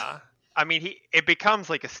chapters. Yeah. I mean, it becomes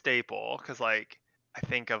like a staple, because like I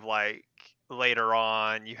think of like later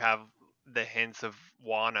on you have the hints of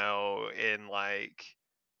Wano in like,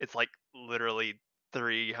 it's like literally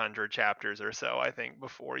 300 chapters or so, I think,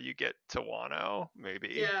 before you get to Wano, maybe.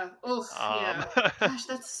 Yeah. Oh, yeah. Gosh,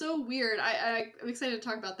 that's so weird. I'm excited to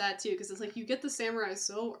talk about that too, because it's like you get the samurai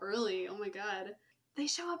so early. Oh my god. They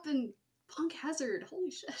show up in Punk Hazard.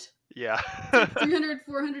 Holy shit. Yeah. It's like 300,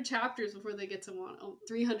 400 chapters before they get to Wano. Oh,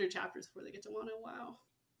 300 chapters before they get to Wano. Wow.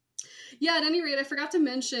 Yeah, at any rate, I forgot to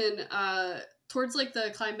mention, towards like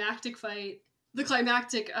the climactic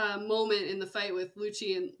moment in the fight with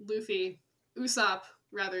Lucci and Luffy, Usopp,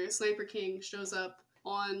 rather, Sniper King, shows up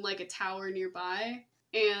on like a tower nearby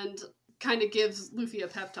and kind of gives Luffy a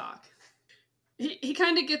pep talk. He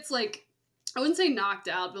kind of gets like, I wouldn't say knocked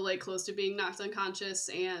out, but like close to being knocked unconscious,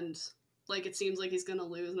 and like it seems like he's gonna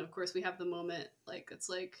lose. And of course we have the moment, like it's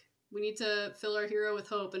like we need to fill our hero with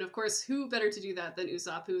hope, and of course who better to do that than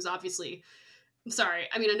Usopp, who's obviously, I'm sorry,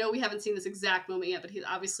 I mean I know we haven't seen this exact moment yet, but he's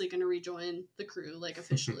obviously going to rejoin the crew like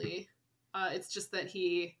officially. It's just that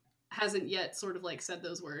he hasn't yet sort of like said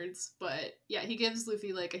those words, but yeah, he gives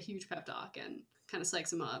Luffy like a huge pep talk and kind of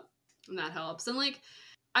psychs him up, and that helps. And like,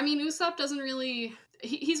 I mean, Usopp doesn't really,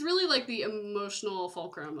 he's really like the emotional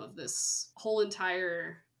fulcrum of this whole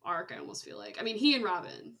entire arc, I almost feel like. I mean, he and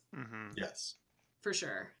Robin. Mm-hmm. Yes. For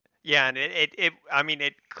sure. Yeah, and it I mean,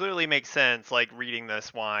 it clearly makes sense, like reading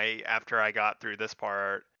this, why after I got through this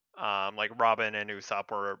part, like Robin and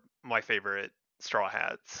Usopp were my favorite Straw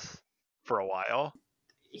Hats for a while.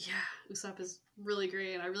 Yeah, Usopp is really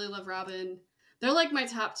great, and I really love Robin. They're like my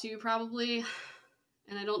top 2 probably,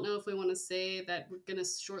 and I don't know if we want to say that we're gonna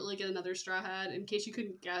shortly get another Straw Hat. In case you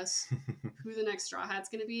couldn't guess who the next Straw Hat's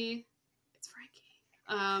gonna be, it's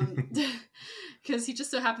Frankie, because he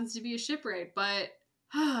just so happens to be a shipwright. But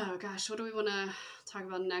oh gosh, what do we want to talk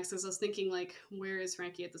about next? Because I was thinking, like, where is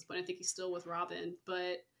Frankie at this point? I think he's still with Robin,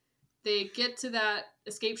 but they get to that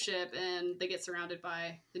escape ship and they get surrounded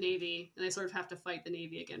by the Navy, and they sort of have to fight the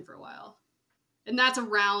Navy again for a while. And that's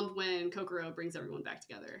around when Kokoro brings everyone back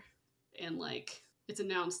together. And, like, it's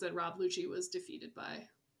announced that Rob Lucci was defeated by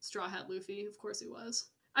Straw Hat Luffy. Of course he was.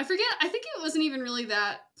 I forget, I think it wasn't even really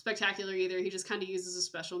that spectacular either. He just kind of uses a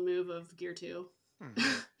special move of Gear 2.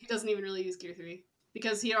 He doesn't even really use Gear 3.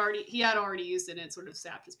 Because he had already used it and it sort of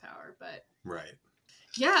sapped his power. But Right.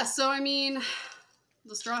 yeah, so I mean,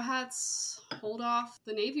 the Straw Hats hold off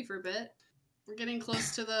the Navy for a bit. We're getting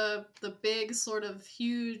close to the big sort of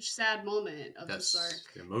huge sad moment of this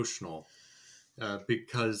arc. Emotional.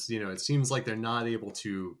 Because, you know, it seems like they're not able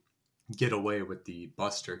to get away with the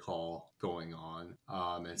Buster Call going on.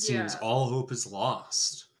 It seems all hope is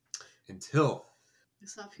lost until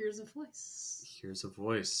Usopp hears a voice. Hears a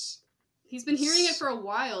voice. He's been hearing it for a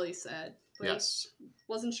while, he said. But Yes. he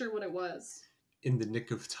wasn't sure what it was. In the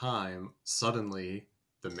nick of time, suddenly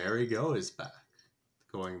the Merry Go is back.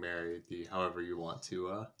 Going Merry, however you want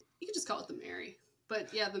to. You could just call it the Mary.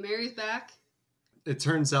 But yeah, the Mary's back. It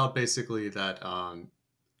turns out basically that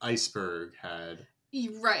Iceberg had.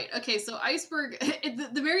 Right. Okay, so Iceberg,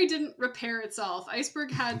 the Mary didn't repair itself.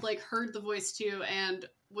 Iceberg had, like, heard the voice too and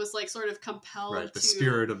was, like, sort of compelled Right, the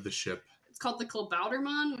spirit of the ship. It's called the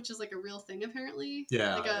Klabautermann, which is, like, a real thing, apparently.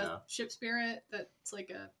 Yeah, like a ship spirit that's, like,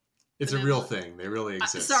 a... It's a real thing. They really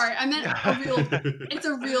exist. Sorry, I meant a real... It's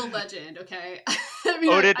a real legend, okay? I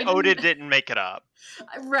mean, Oda didn't make it up.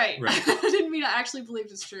 Right. I didn't mean I actually believed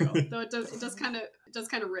it's true. Though it does kind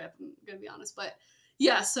of rip, I'm gonna be honest. But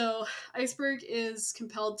yeah, so Iceberg is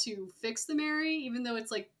compelled to fix the Mary, even though it's,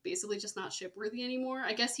 like, basically just not shipworthy anymore.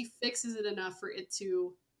 I guess he fixes it enough for it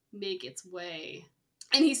to make its way.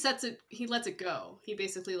 And he lets it go. He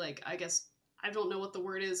basically, like, I guess, I don't know what the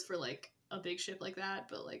word is for, like, a big ship like that,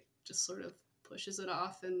 but, like, just sort of pushes it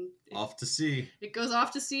off and off to sea. It goes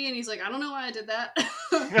off to sea, and he's like, I don't know why I did that.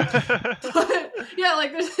 But yeah,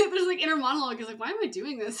 like there's like inner monologue. He's like, why am I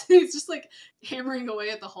doing this? He's just like hammering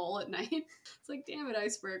away at the hull at night. It's like, damn it,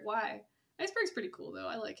 Iceberg, why? Iceberg's pretty cool though.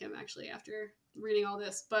 I like him actually after reading all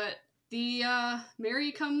this. But the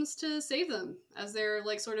Mary comes to save them as they're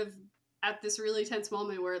like sort of at this really tense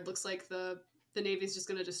moment where it looks like the Navy's just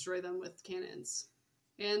gonna destroy them with cannons.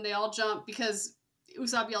 And they all jump because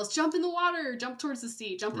Usopp yells, jump in the water, jump towards the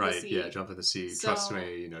sea, jump in the sea. Right, yeah, jump in the sea. So, trust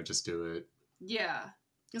me, just do it. Yeah.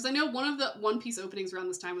 Because I know one of the One Piece openings around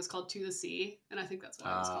this time was called To the Sea, and I think that's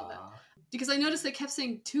why it was called that. Because I noticed they kept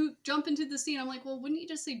saying to jump into the sea, and I'm like, well, wouldn't you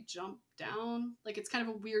just say jump down? Like, it's kind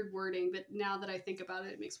of a weird wording, but now that I think about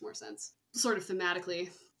it, it makes more sense. Sort of thematically.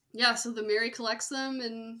 Yeah, so the Mary collects them,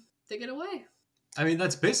 and they get away. I mean,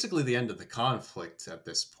 that's basically the end of the conflict at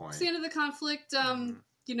this point. It's the end of the conflict.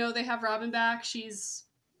 You know, they have Robin back. She's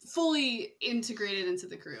fully integrated into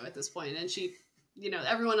the crew at this point, and she, you know,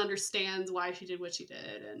 everyone understands why she did what she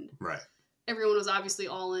did, and everyone was obviously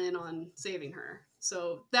all in on saving her.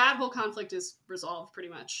 So that whole conflict is resolved pretty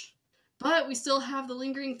much. But we still have the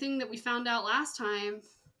lingering thing that we found out last time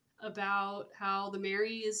about how the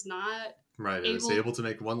Mary is not it was able to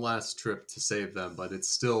make one last trip to save them, but it's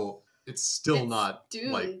still not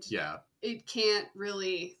doomed. Like it can't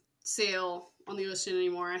really sail on the ocean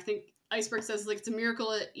anymore. I think Iceberg says like it's a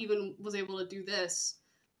miracle it even was able to do this.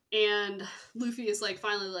 And Luffy is like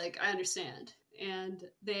finally like, I understand. And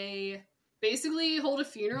they basically hold a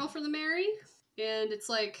funeral for the Mary, and it's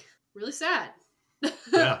like really sad.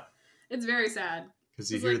 Yeah. It's very sad.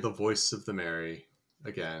 Because you hear the voice of the Mary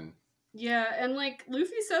again. Yeah, and like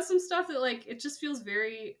Luffy says some stuff that like it just feels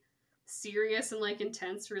very serious and like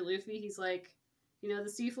intense for Luffy. He's like, you know, the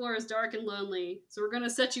seafloor is dark and lonely, so we're gonna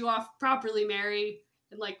set you off properly, Mary.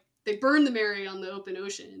 And like they burn the Mary on the open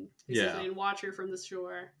ocean, basically, and watch her from the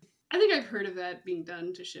shore. I think I've heard of that being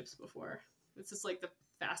done to ships before. It's just like the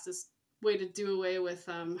fastest way to do away with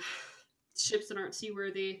ships that aren't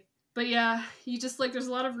seaworthy. But yeah, you just like there's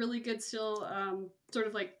a lot of really good still sort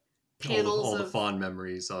of like panels all the fond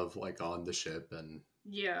memories of like on the ship and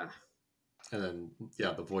then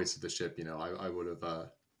the voice of the ship. You know, I would have.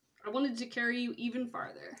 I wanted to carry you even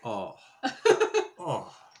farther. Oh.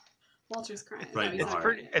 Walter's crying. Right,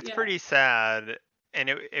 it's pretty sad, and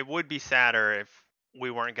it would be sadder if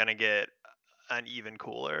we weren't gonna get an even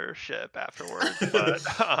cooler ship afterwards. But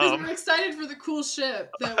we're excited for the cool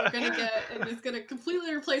ship that we're gonna get, and it's gonna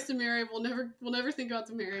completely replace the Mary. We'll never think about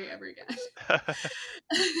the Mary ever again.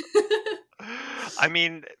 I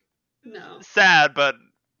mean, no, sad, but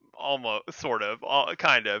almost, sort of,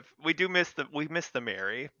 kind of. We miss the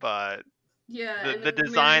Mary, but yeah, the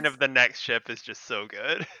design of the next ship is just so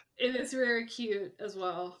good. It is very cute as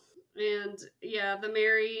well. And yeah, the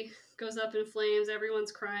Mary goes up in flames.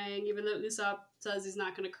 Everyone's crying, even though Usopp says he's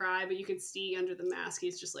not going to cry. But you can see under the mask,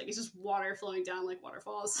 he's just water flowing down like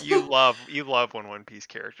waterfalls. You love when One Piece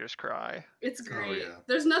characters cry. It's great. yeah.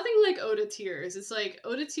 There's nothing like Oda tears. It's like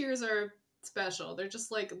Oda tears are special. They're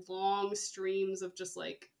just like long streams of just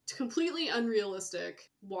like completely unrealistic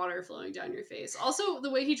water flowing down your face. Also, the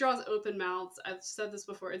way he draws open mouths, I've said this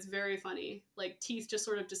before, it's very funny. Like teeth just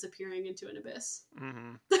sort of disappearing into an abyss.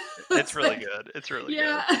 Mm-hmm. It's really good. It's really good.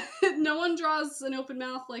 Yeah. No one draws an open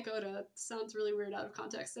mouth like Oda. It sounds really weird out of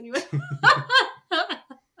context anyway.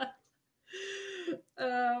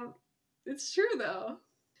 It's true though.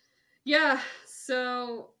 Yeah,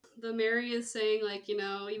 so the Mary is saying like, you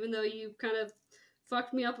know, even though you kind of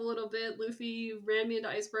fucked me up a little bit, Luffy ran me into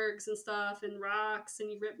icebergs and stuff and rocks and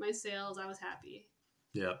you ripped my sails, I was happy.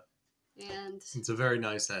 Yeah. And It's a very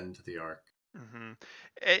nice end to the arc. Mm-hmm.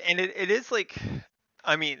 And it is like,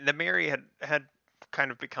 I mean, the Mary had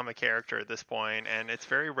kind of become a character at this point, and it's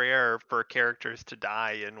very rare for characters to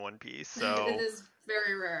die in One Piece. So it is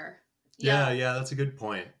very rare. Yeah, that's a good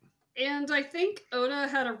point. And I think Oda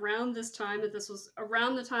had around the time that this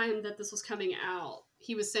was coming out,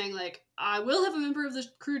 he was saying like, I will have a member of the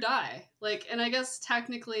crew die. Like, and I guess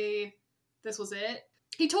technically this was it.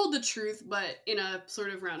 He told the truth, but in a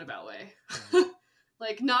sort of roundabout way.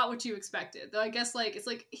 Like not what you expected. Though I guess like it's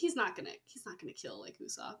like he's not gonna kill like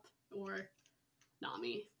Usopp or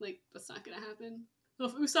Nami. Like that's not gonna happen. So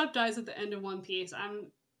if Usopp dies at the end of One Piece, I'm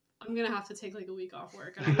gonna have to take like a week off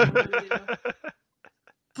work. I don't know what I'm gonna do.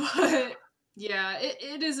 But yeah,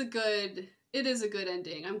 it is a good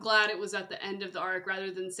ending. I'm glad it was at the end of the arc rather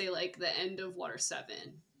than say like the end of Water 7,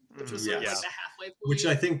 which was sort of like the halfway point. Which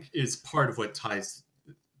I think is part of what ties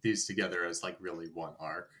these together as like really one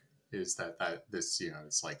arc, is that this, you know,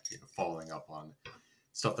 it's like, you know, following up on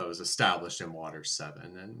stuff that was established in Water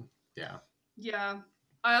 7, and yeah.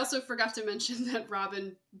 I also forgot to mention that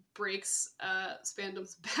Robin breaks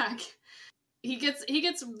Spandam's back. He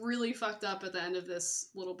gets really fucked up at the end of this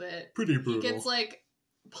little bit. Pretty brutal. He gets like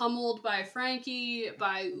pummeled by Frankie,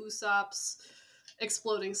 by Usopp's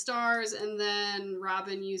exploding stars, and then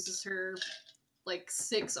Robin uses her like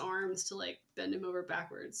 6 arms to like bend him over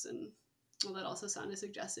backwards, and well, that also sounded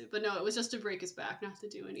suggestive. But no, it was just to break his back, not to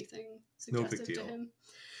do anything suggestive to him.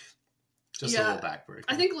 Just a little backbreaker.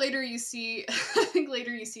 I think later you see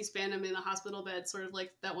Spandam in the hospital bed, sort of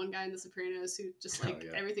like that one guy in The Sopranos who just like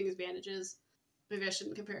everything is bandages. Maybe I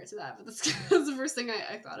shouldn't compare it to that, but that's the first thing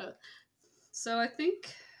I thought of. So I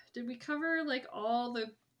think, did we cover like all the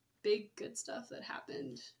big good stuff that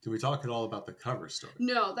happened? Did we talk at all about the cover story?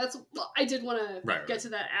 No, I did want to get to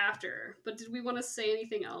that after, but did we want to say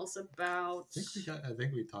anything else about? I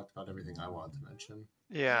think we talked about everything I wanted to mention.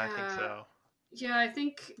 Yeah, I think so. Yeah, I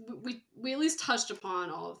think we at least touched upon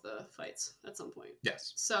all of the fights at some point.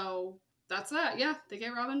 Yes. So that's that. Yeah, they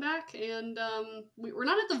get Robin back, and we're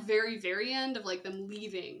not at the very, very end of like them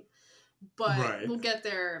leaving, but we'll get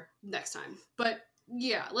there next time. But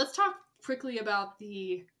yeah, let's talk quickly about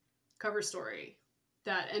the cover story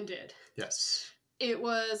that ended. Yes. It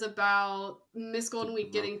was about Miss Golden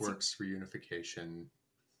Week getting Works reunification.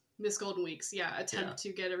 Miss Golden Week's attempt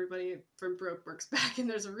to get everybody from Broke Works back, and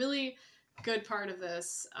there's a really good part of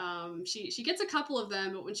this. She gets a couple of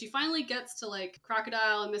them, but when she finally gets to like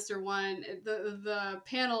Crocodile and Mr. One, the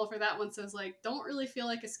panel for that one says like, don't really feel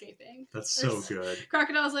like escaping. That's so good.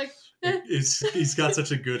 Crocodile's like, he's got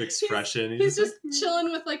such a good expression. He's just like,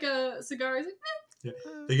 chilling with like a cigar. He's like, Yeah.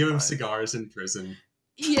 They give him cigars in prison.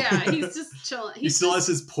 Yeah, he's just chilling. He still has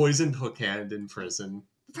his poisoned hook hand in prison.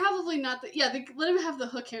 Probably not. They let him have the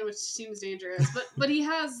hook hand, which seems dangerous. But he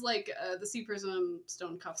has like the Sea Prism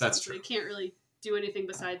stone cuffs. That's true. So he can't really do anything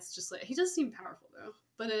besides just like, he does seem powerful though.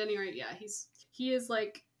 But at any rate, yeah, he is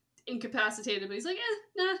like incapacitated, but he's like,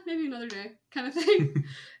 maybe another day kind of thing.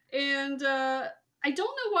 And I don't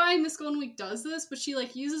know why Miss Golden Week does this, but she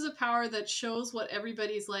like uses a power that shows what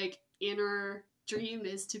everybody's like inner dream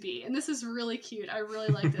is to be, and this is really cute. I really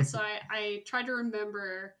like this. So I tried to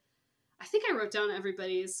remember. I think I wrote down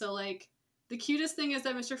everybody's. So like the cutest thing is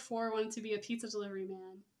that Mr. 4 wanted to be a pizza delivery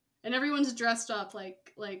man, and everyone's dressed up like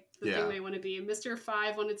the thing they want to be. Mr.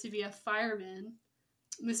 5 wanted to be a fireman.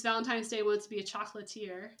 Miss Valentine's Day wanted to be a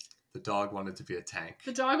chocolatier. The dog wanted to be a tank.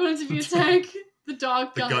 The dog wanted to be a tank. The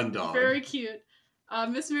gun dog. Very cute.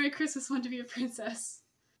 Miss Merry Christmas wanted to be a princess.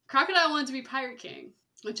 Crocodile wanted to be Pirate King,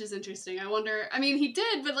 which is interesting. I wonder. I mean, he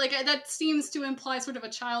did, but like that seems to imply sort of a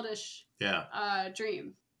childish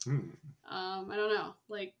dream. I don't know.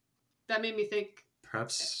 Like that made me think.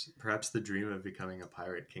 Perhaps the dream of becoming a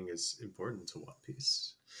pirate king is important to One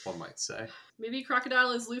Piece. one might say. Maybe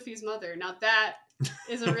Crocodile is Luffy's mother. Now that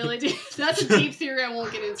is a really deep, that's a deep theory I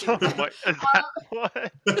won't get into. What is that?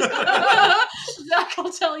 What? Zach,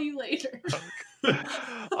 I'll tell you later.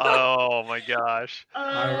 Oh my gosh.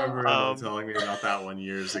 I remember Um, telling me about that one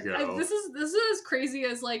years ago. This is as crazy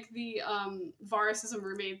as like the Varus is a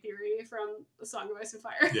mermaid theory from A Song of Ice and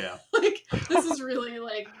Fire. Yeah. Like this is really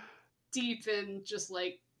like deep and just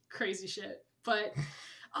like crazy shit. But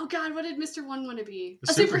oh god, what did Mr. One want to be?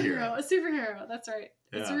 A superhero. A superhero. That's right.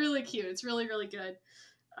 It's Yeah. really cute. It's really, really good.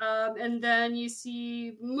 And then you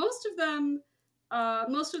see most of them,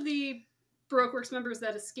 most of the Baroque Works members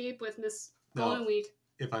that escape with Miss Golden Week.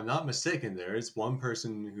 If I'm not mistaken, there is one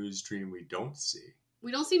person whose dream we don't see.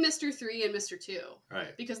 We don't see Mr. 3 and Mr. 2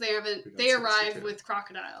 Right. because they haven't. We don't They see Mr. arrived 2. with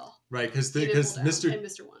Crocodile. Right, because in Impledown Mr. and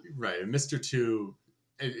Mr. 1. Right, and Mr. 2,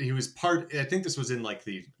 he was part. I think this was in like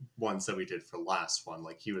the ones that we did for last one.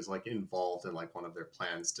 Like he was like involved in like one of their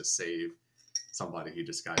plans to save somebody. He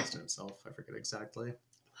disguised himself. I forget exactly.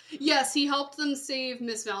 Yes, he helped them save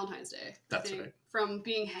Miss Valentine's Day. I That's think, right. From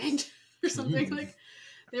being hanged or something. Mm. Like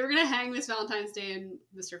they were gonna hang Miss Valentine's Day and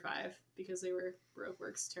Mr. 5 because they were Baroque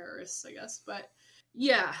Works terrorists, I guess. But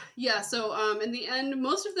yeah. So in the end,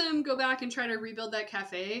 most of them go back and try to rebuild that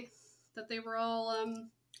cafe that they were all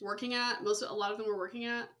working at. A lot of them were working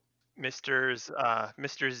at.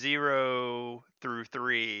 Mr. 0 through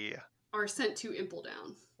 3, Are sent to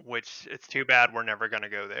Impledown. which it's too bad we're never gonna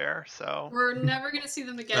go there. So We're never gonna see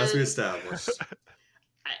them again. As we established.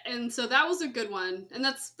 And so that was a good one, and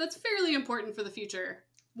that's fairly important for the future.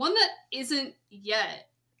 One that isn't yet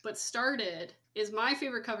but started is my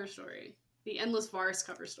favorite cover story, the Endless Vars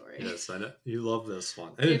cover story. Yes, I know. You love this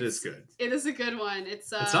one. And it is good. It is a good one.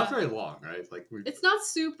 It's not very long, right? Like it's not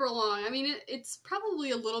super long. I mean, it's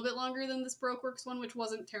probably a little bit longer than this Baroque Works one, which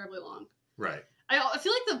wasn't terribly long. Right. I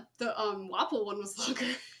feel like the Wapple one was longer.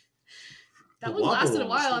 That The one Wapple lasted a one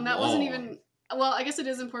was while, and that wasn't long. even. Well, I guess it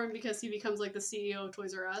is important because he becomes like the CEO of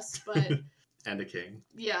Toys R Us, but And a king.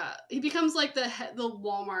 yeah, he becomes like the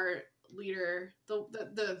Walmart leader. The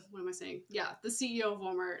what am I saying? Yeah, the CEO of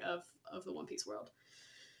Walmart of the One Piece world.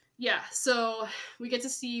 Yeah, so we get to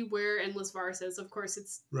see where Endless Vars is. Of course,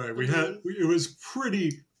 it's Right. the moon. It was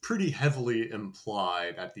pretty heavily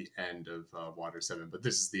implied at the end of Water 7, but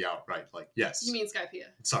this is the outright like yes. You mean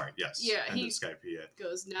Skypiea? Sorry, yes. Yeah, End he- of Skypiea.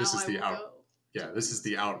 Goes now. This is I the will out- go. Yeah, this is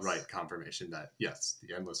the outright confirmation that yes,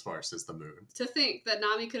 the Endless Farce is the moon. To think that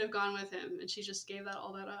Nami could have gone with him, and she just gave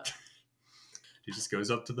all that up. He just goes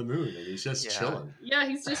up to the moon and he's just Yeah. chilling. Yeah,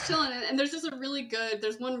 he's just chilling, and there's just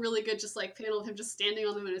there's one really good just like panel of him just standing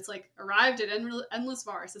on the moon. It's like arrived at Endless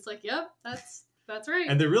Vars. It's like, yep, that's right.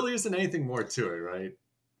 And there really isn't anything more to it, right?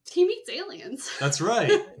 He meets aliens, That's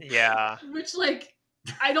right. yeah. which like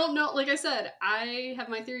I don't know. Like I said, I have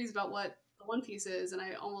my theories about what the One Piece is, and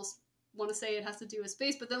I almost want to say it has to do with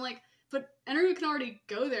space, but then but Eneru can already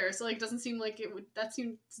go there, so like it doesn't seem like it would. That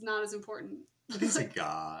seems not as important. He's a Like,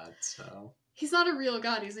 god, so he's not a real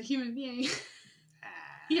god. He's a human being.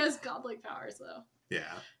 He has godlike powers, though.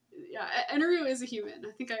 yeah. Yeah, Eneru is a human.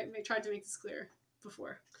 I think I tried to make this clear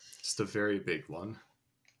before. Just a very big one.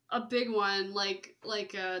 A big one, like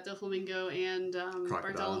Doflamingo and Crocodile.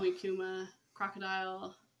 Bartholomew Kuma,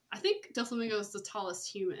 Crocodile. I think Doflamingo is the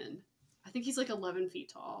tallest human. I think he's like 11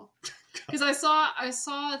 feet tall. Because I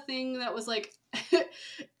saw a thing that was like,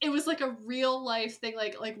 it was like a real life thing,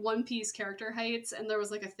 like One Piece character heights, and there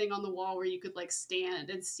was like a thing on the wall where you could like stand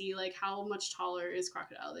and see like how much taller is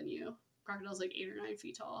Crocodile than you. Crocodile's like 8 or 9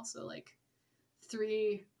 feet tall, so like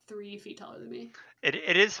 3 feet taller than me. It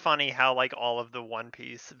is funny how like all of the One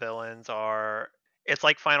Piece villains are. It's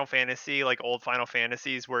like Final Fantasy, like old Final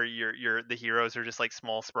Fantasies, where the heroes are just like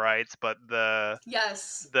small sprites, but the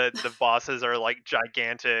Yes. bosses are like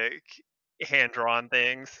gigantic hand drawn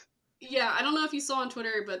things. Yeah, I don't know if you saw on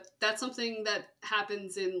Twitter, but that's something that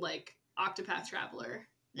happens in like Octopath Traveler. Like,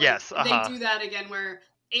 Yes, uh-huh. They do that again where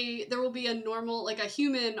there will be a normal, like a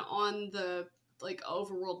human on the like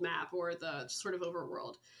overworld map or the sort of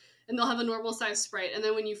overworld, and they'll have a normal sized sprite, and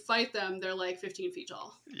then when you fight them, they're like 15 feet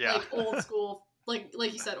tall. Yeah. Like old school, like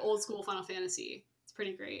you said, old school Final Fantasy. It's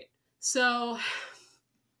pretty great. So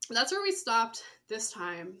that's where we stopped this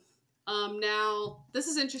time. Now this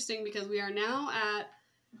is interesting because we are now at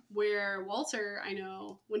where Walter, I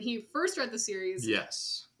know, when he first read the series,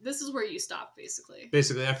 Yes. this is where you stop, basically.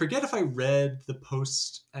 Basically, I forget if I read the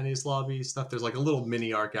post Ennies Lobby stuff. There's like a little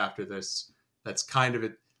mini arc after this. That's kind of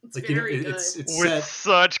it. It's Like very good. it's With set.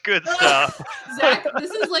 such good stuff. Zach,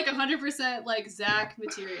 this is like 100% like Zach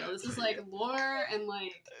material. This is like lore and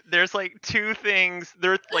like There's like two things.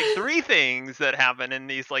 There's like three things that happen in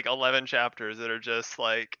these like 11 chapters that are just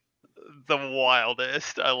like the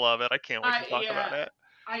wildest. I love it. I can't wait to talk about it.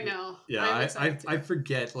 I know. Yeah, I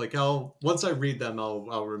forget. Like, once I read them,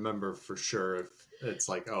 I'll remember for sure if it's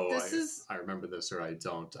like, I remember this or I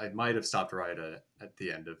don't. I might have stopped right at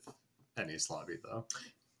the end of Enies Lobby though.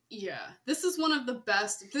 Yeah, this is one of the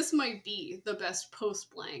best. This might be the best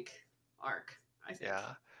post-blank arc, I think.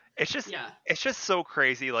 Yeah, it's just so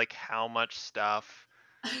crazy, like how much stuff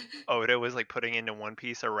Oda was like putting into One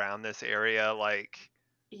Piece around this area. Like,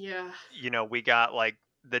 we got like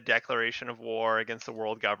the declaration of war against the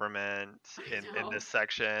world government in this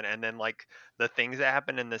section, and then like the things that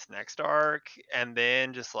happen in this next arc, and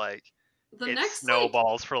then just like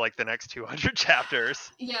snowballs for like the next 200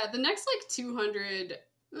 chapters. Yeah, the next like 200,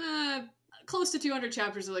 close to 200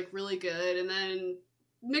 chapters are like really good, and then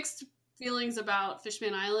mixed feelings about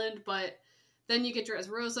Fishman Island, but then you get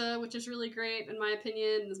Dressrosa, which is really great in my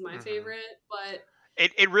opinion, is my favorite, but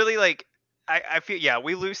it really like I feel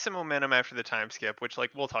we lose some momentum after the time skip, which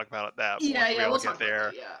like we'll talk about that. We'll get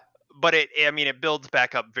there. But it builds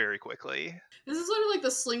back up very quickly. This is sort of like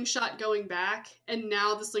the slingshot going back, and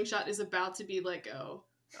now the slingshot is about to be let go.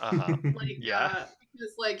 Because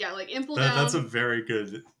like Impel Down. That's a very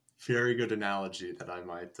good analogy that I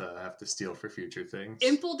might have to steal for future things.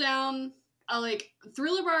 Impel Down. Like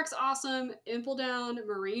Thriller Bark's awesome. Impel Down,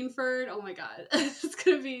 Marineford. Oh my god, it's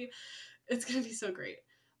gonna be so great.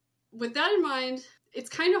 With that in mind, it's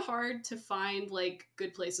kind of hard to find like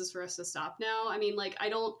good places for us to stop now. I mean, like I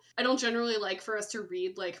don't generally like for us to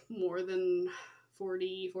read like more than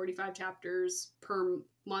 40-45 chapters per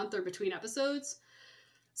month or between episodes.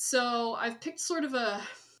 So I've picked sort of a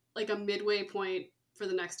midway point for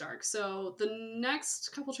the next arc. So the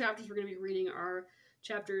next couple chapters we're going to be reading are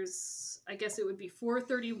chapters, I guess it would be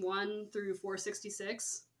 431 through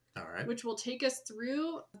 466. All right. Which will take us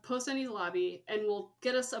through post Enies Lobby and will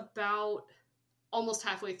get us about almost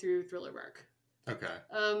halfway through Thriller Bark. Okay.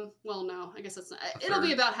 Well, no, I guess that's not. It'll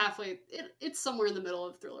be about halfway. It's somewhere in the middle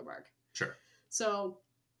of Thriller Bark. Sure. So,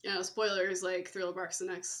 spoilers, like Thriller Bark's the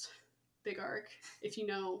next big arc, if you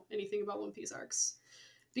know anything about One Piece arcs.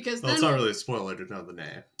 Because it's not really a spoiler to know the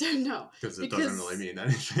name. No. Because it doesn't really mean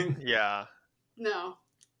anything. Yeah. No.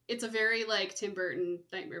 It's a very, like, Tim Burton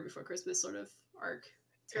Nightmare Before Christmas sort of arc.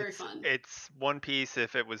 It's very fun. It's One Piece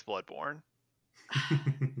if it was Bloodborne.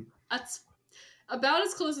 That's about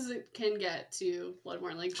as close as it can get to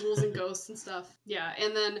Bloodborne, like ghouls and ghosts and stuff. Yeah,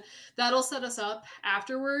 and then that'll set us up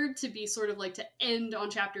afterward to be sort of like to end on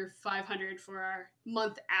chapter 500 for our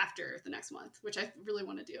month after the next month, which I really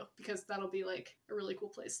want to do because that'll be like a really cool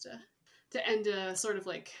place to end a sort of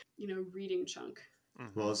like, reading chunk.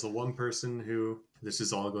 Well, as the one person who this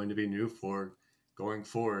is all going to be new for going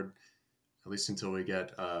forward, at least until we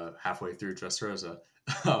get halfway through Dressrosa.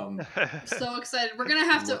 So excited. We're going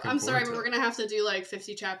to have to, I'm sorry, but we're going to have to do like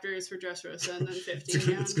 50 chapters for Dressrosa and then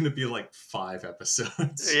 50 It's going to be like 5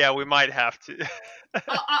 episodes. Yeah, we might have to.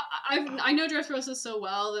 I know Dressrosa so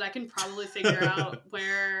well that I can probably figure out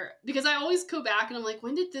where, because I always go back and I'm like,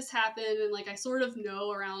 when did this happen? And like, I sort of know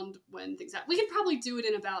around when things happen. We can probably do it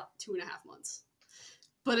in about 2.5 months.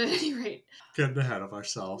 But at any rate, getting ahead of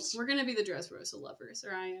ourselves. We're going to be the Dressrosa lovers,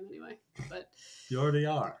 or I am anyway. But you already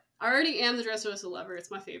are. I already am the Dressrosa lover.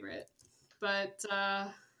 It's my favorite. But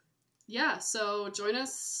so join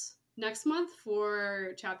us next month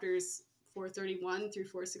for chapters 431 through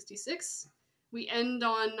 466. We end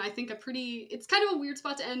on, I think, it's kind of a weird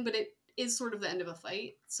spot to end, but it is sort of the end of a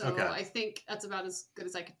fight. So I think that's about as good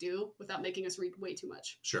as I could do without making us read way too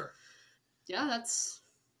much. Sure. Yeah, that's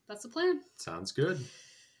the plan. Sounds good.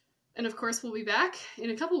 And of course, we'll be back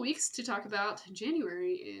in a couple weeks to talk about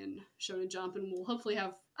January in Shonen Jump, and we'll hopefully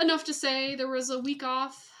have enough to say. There was a week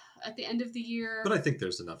off at the end of the year, but I think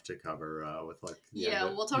there's enough to cover with like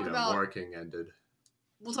we'll talk about working ended.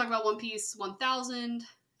 We'll talk about One Piece 1000 and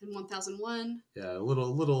 1001. Yeah, a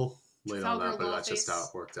little late on that, but that's just how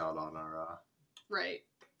it worked out on our. Right.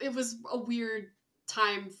 It was a weird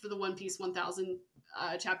time for the One Piece 1000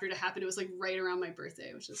 chapter to happen. It was like right around my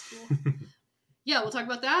birthday, which is cool. Yeah, we'll talk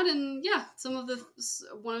about that, and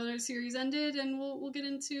one of their series ended, and we'll get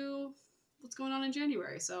into what's going on in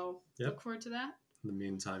January. So look forward to that. In the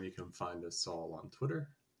meantime, you can find us all on Twitter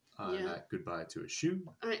at Goodbye to a Shoe.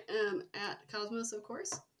 I am at Cosmos, of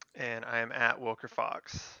course, and I am at Wilker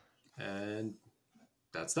Fox. And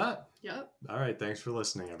that's that. Yep. All right. Thanks for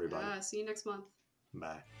listening, everybody. See you next month.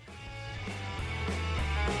 Bye.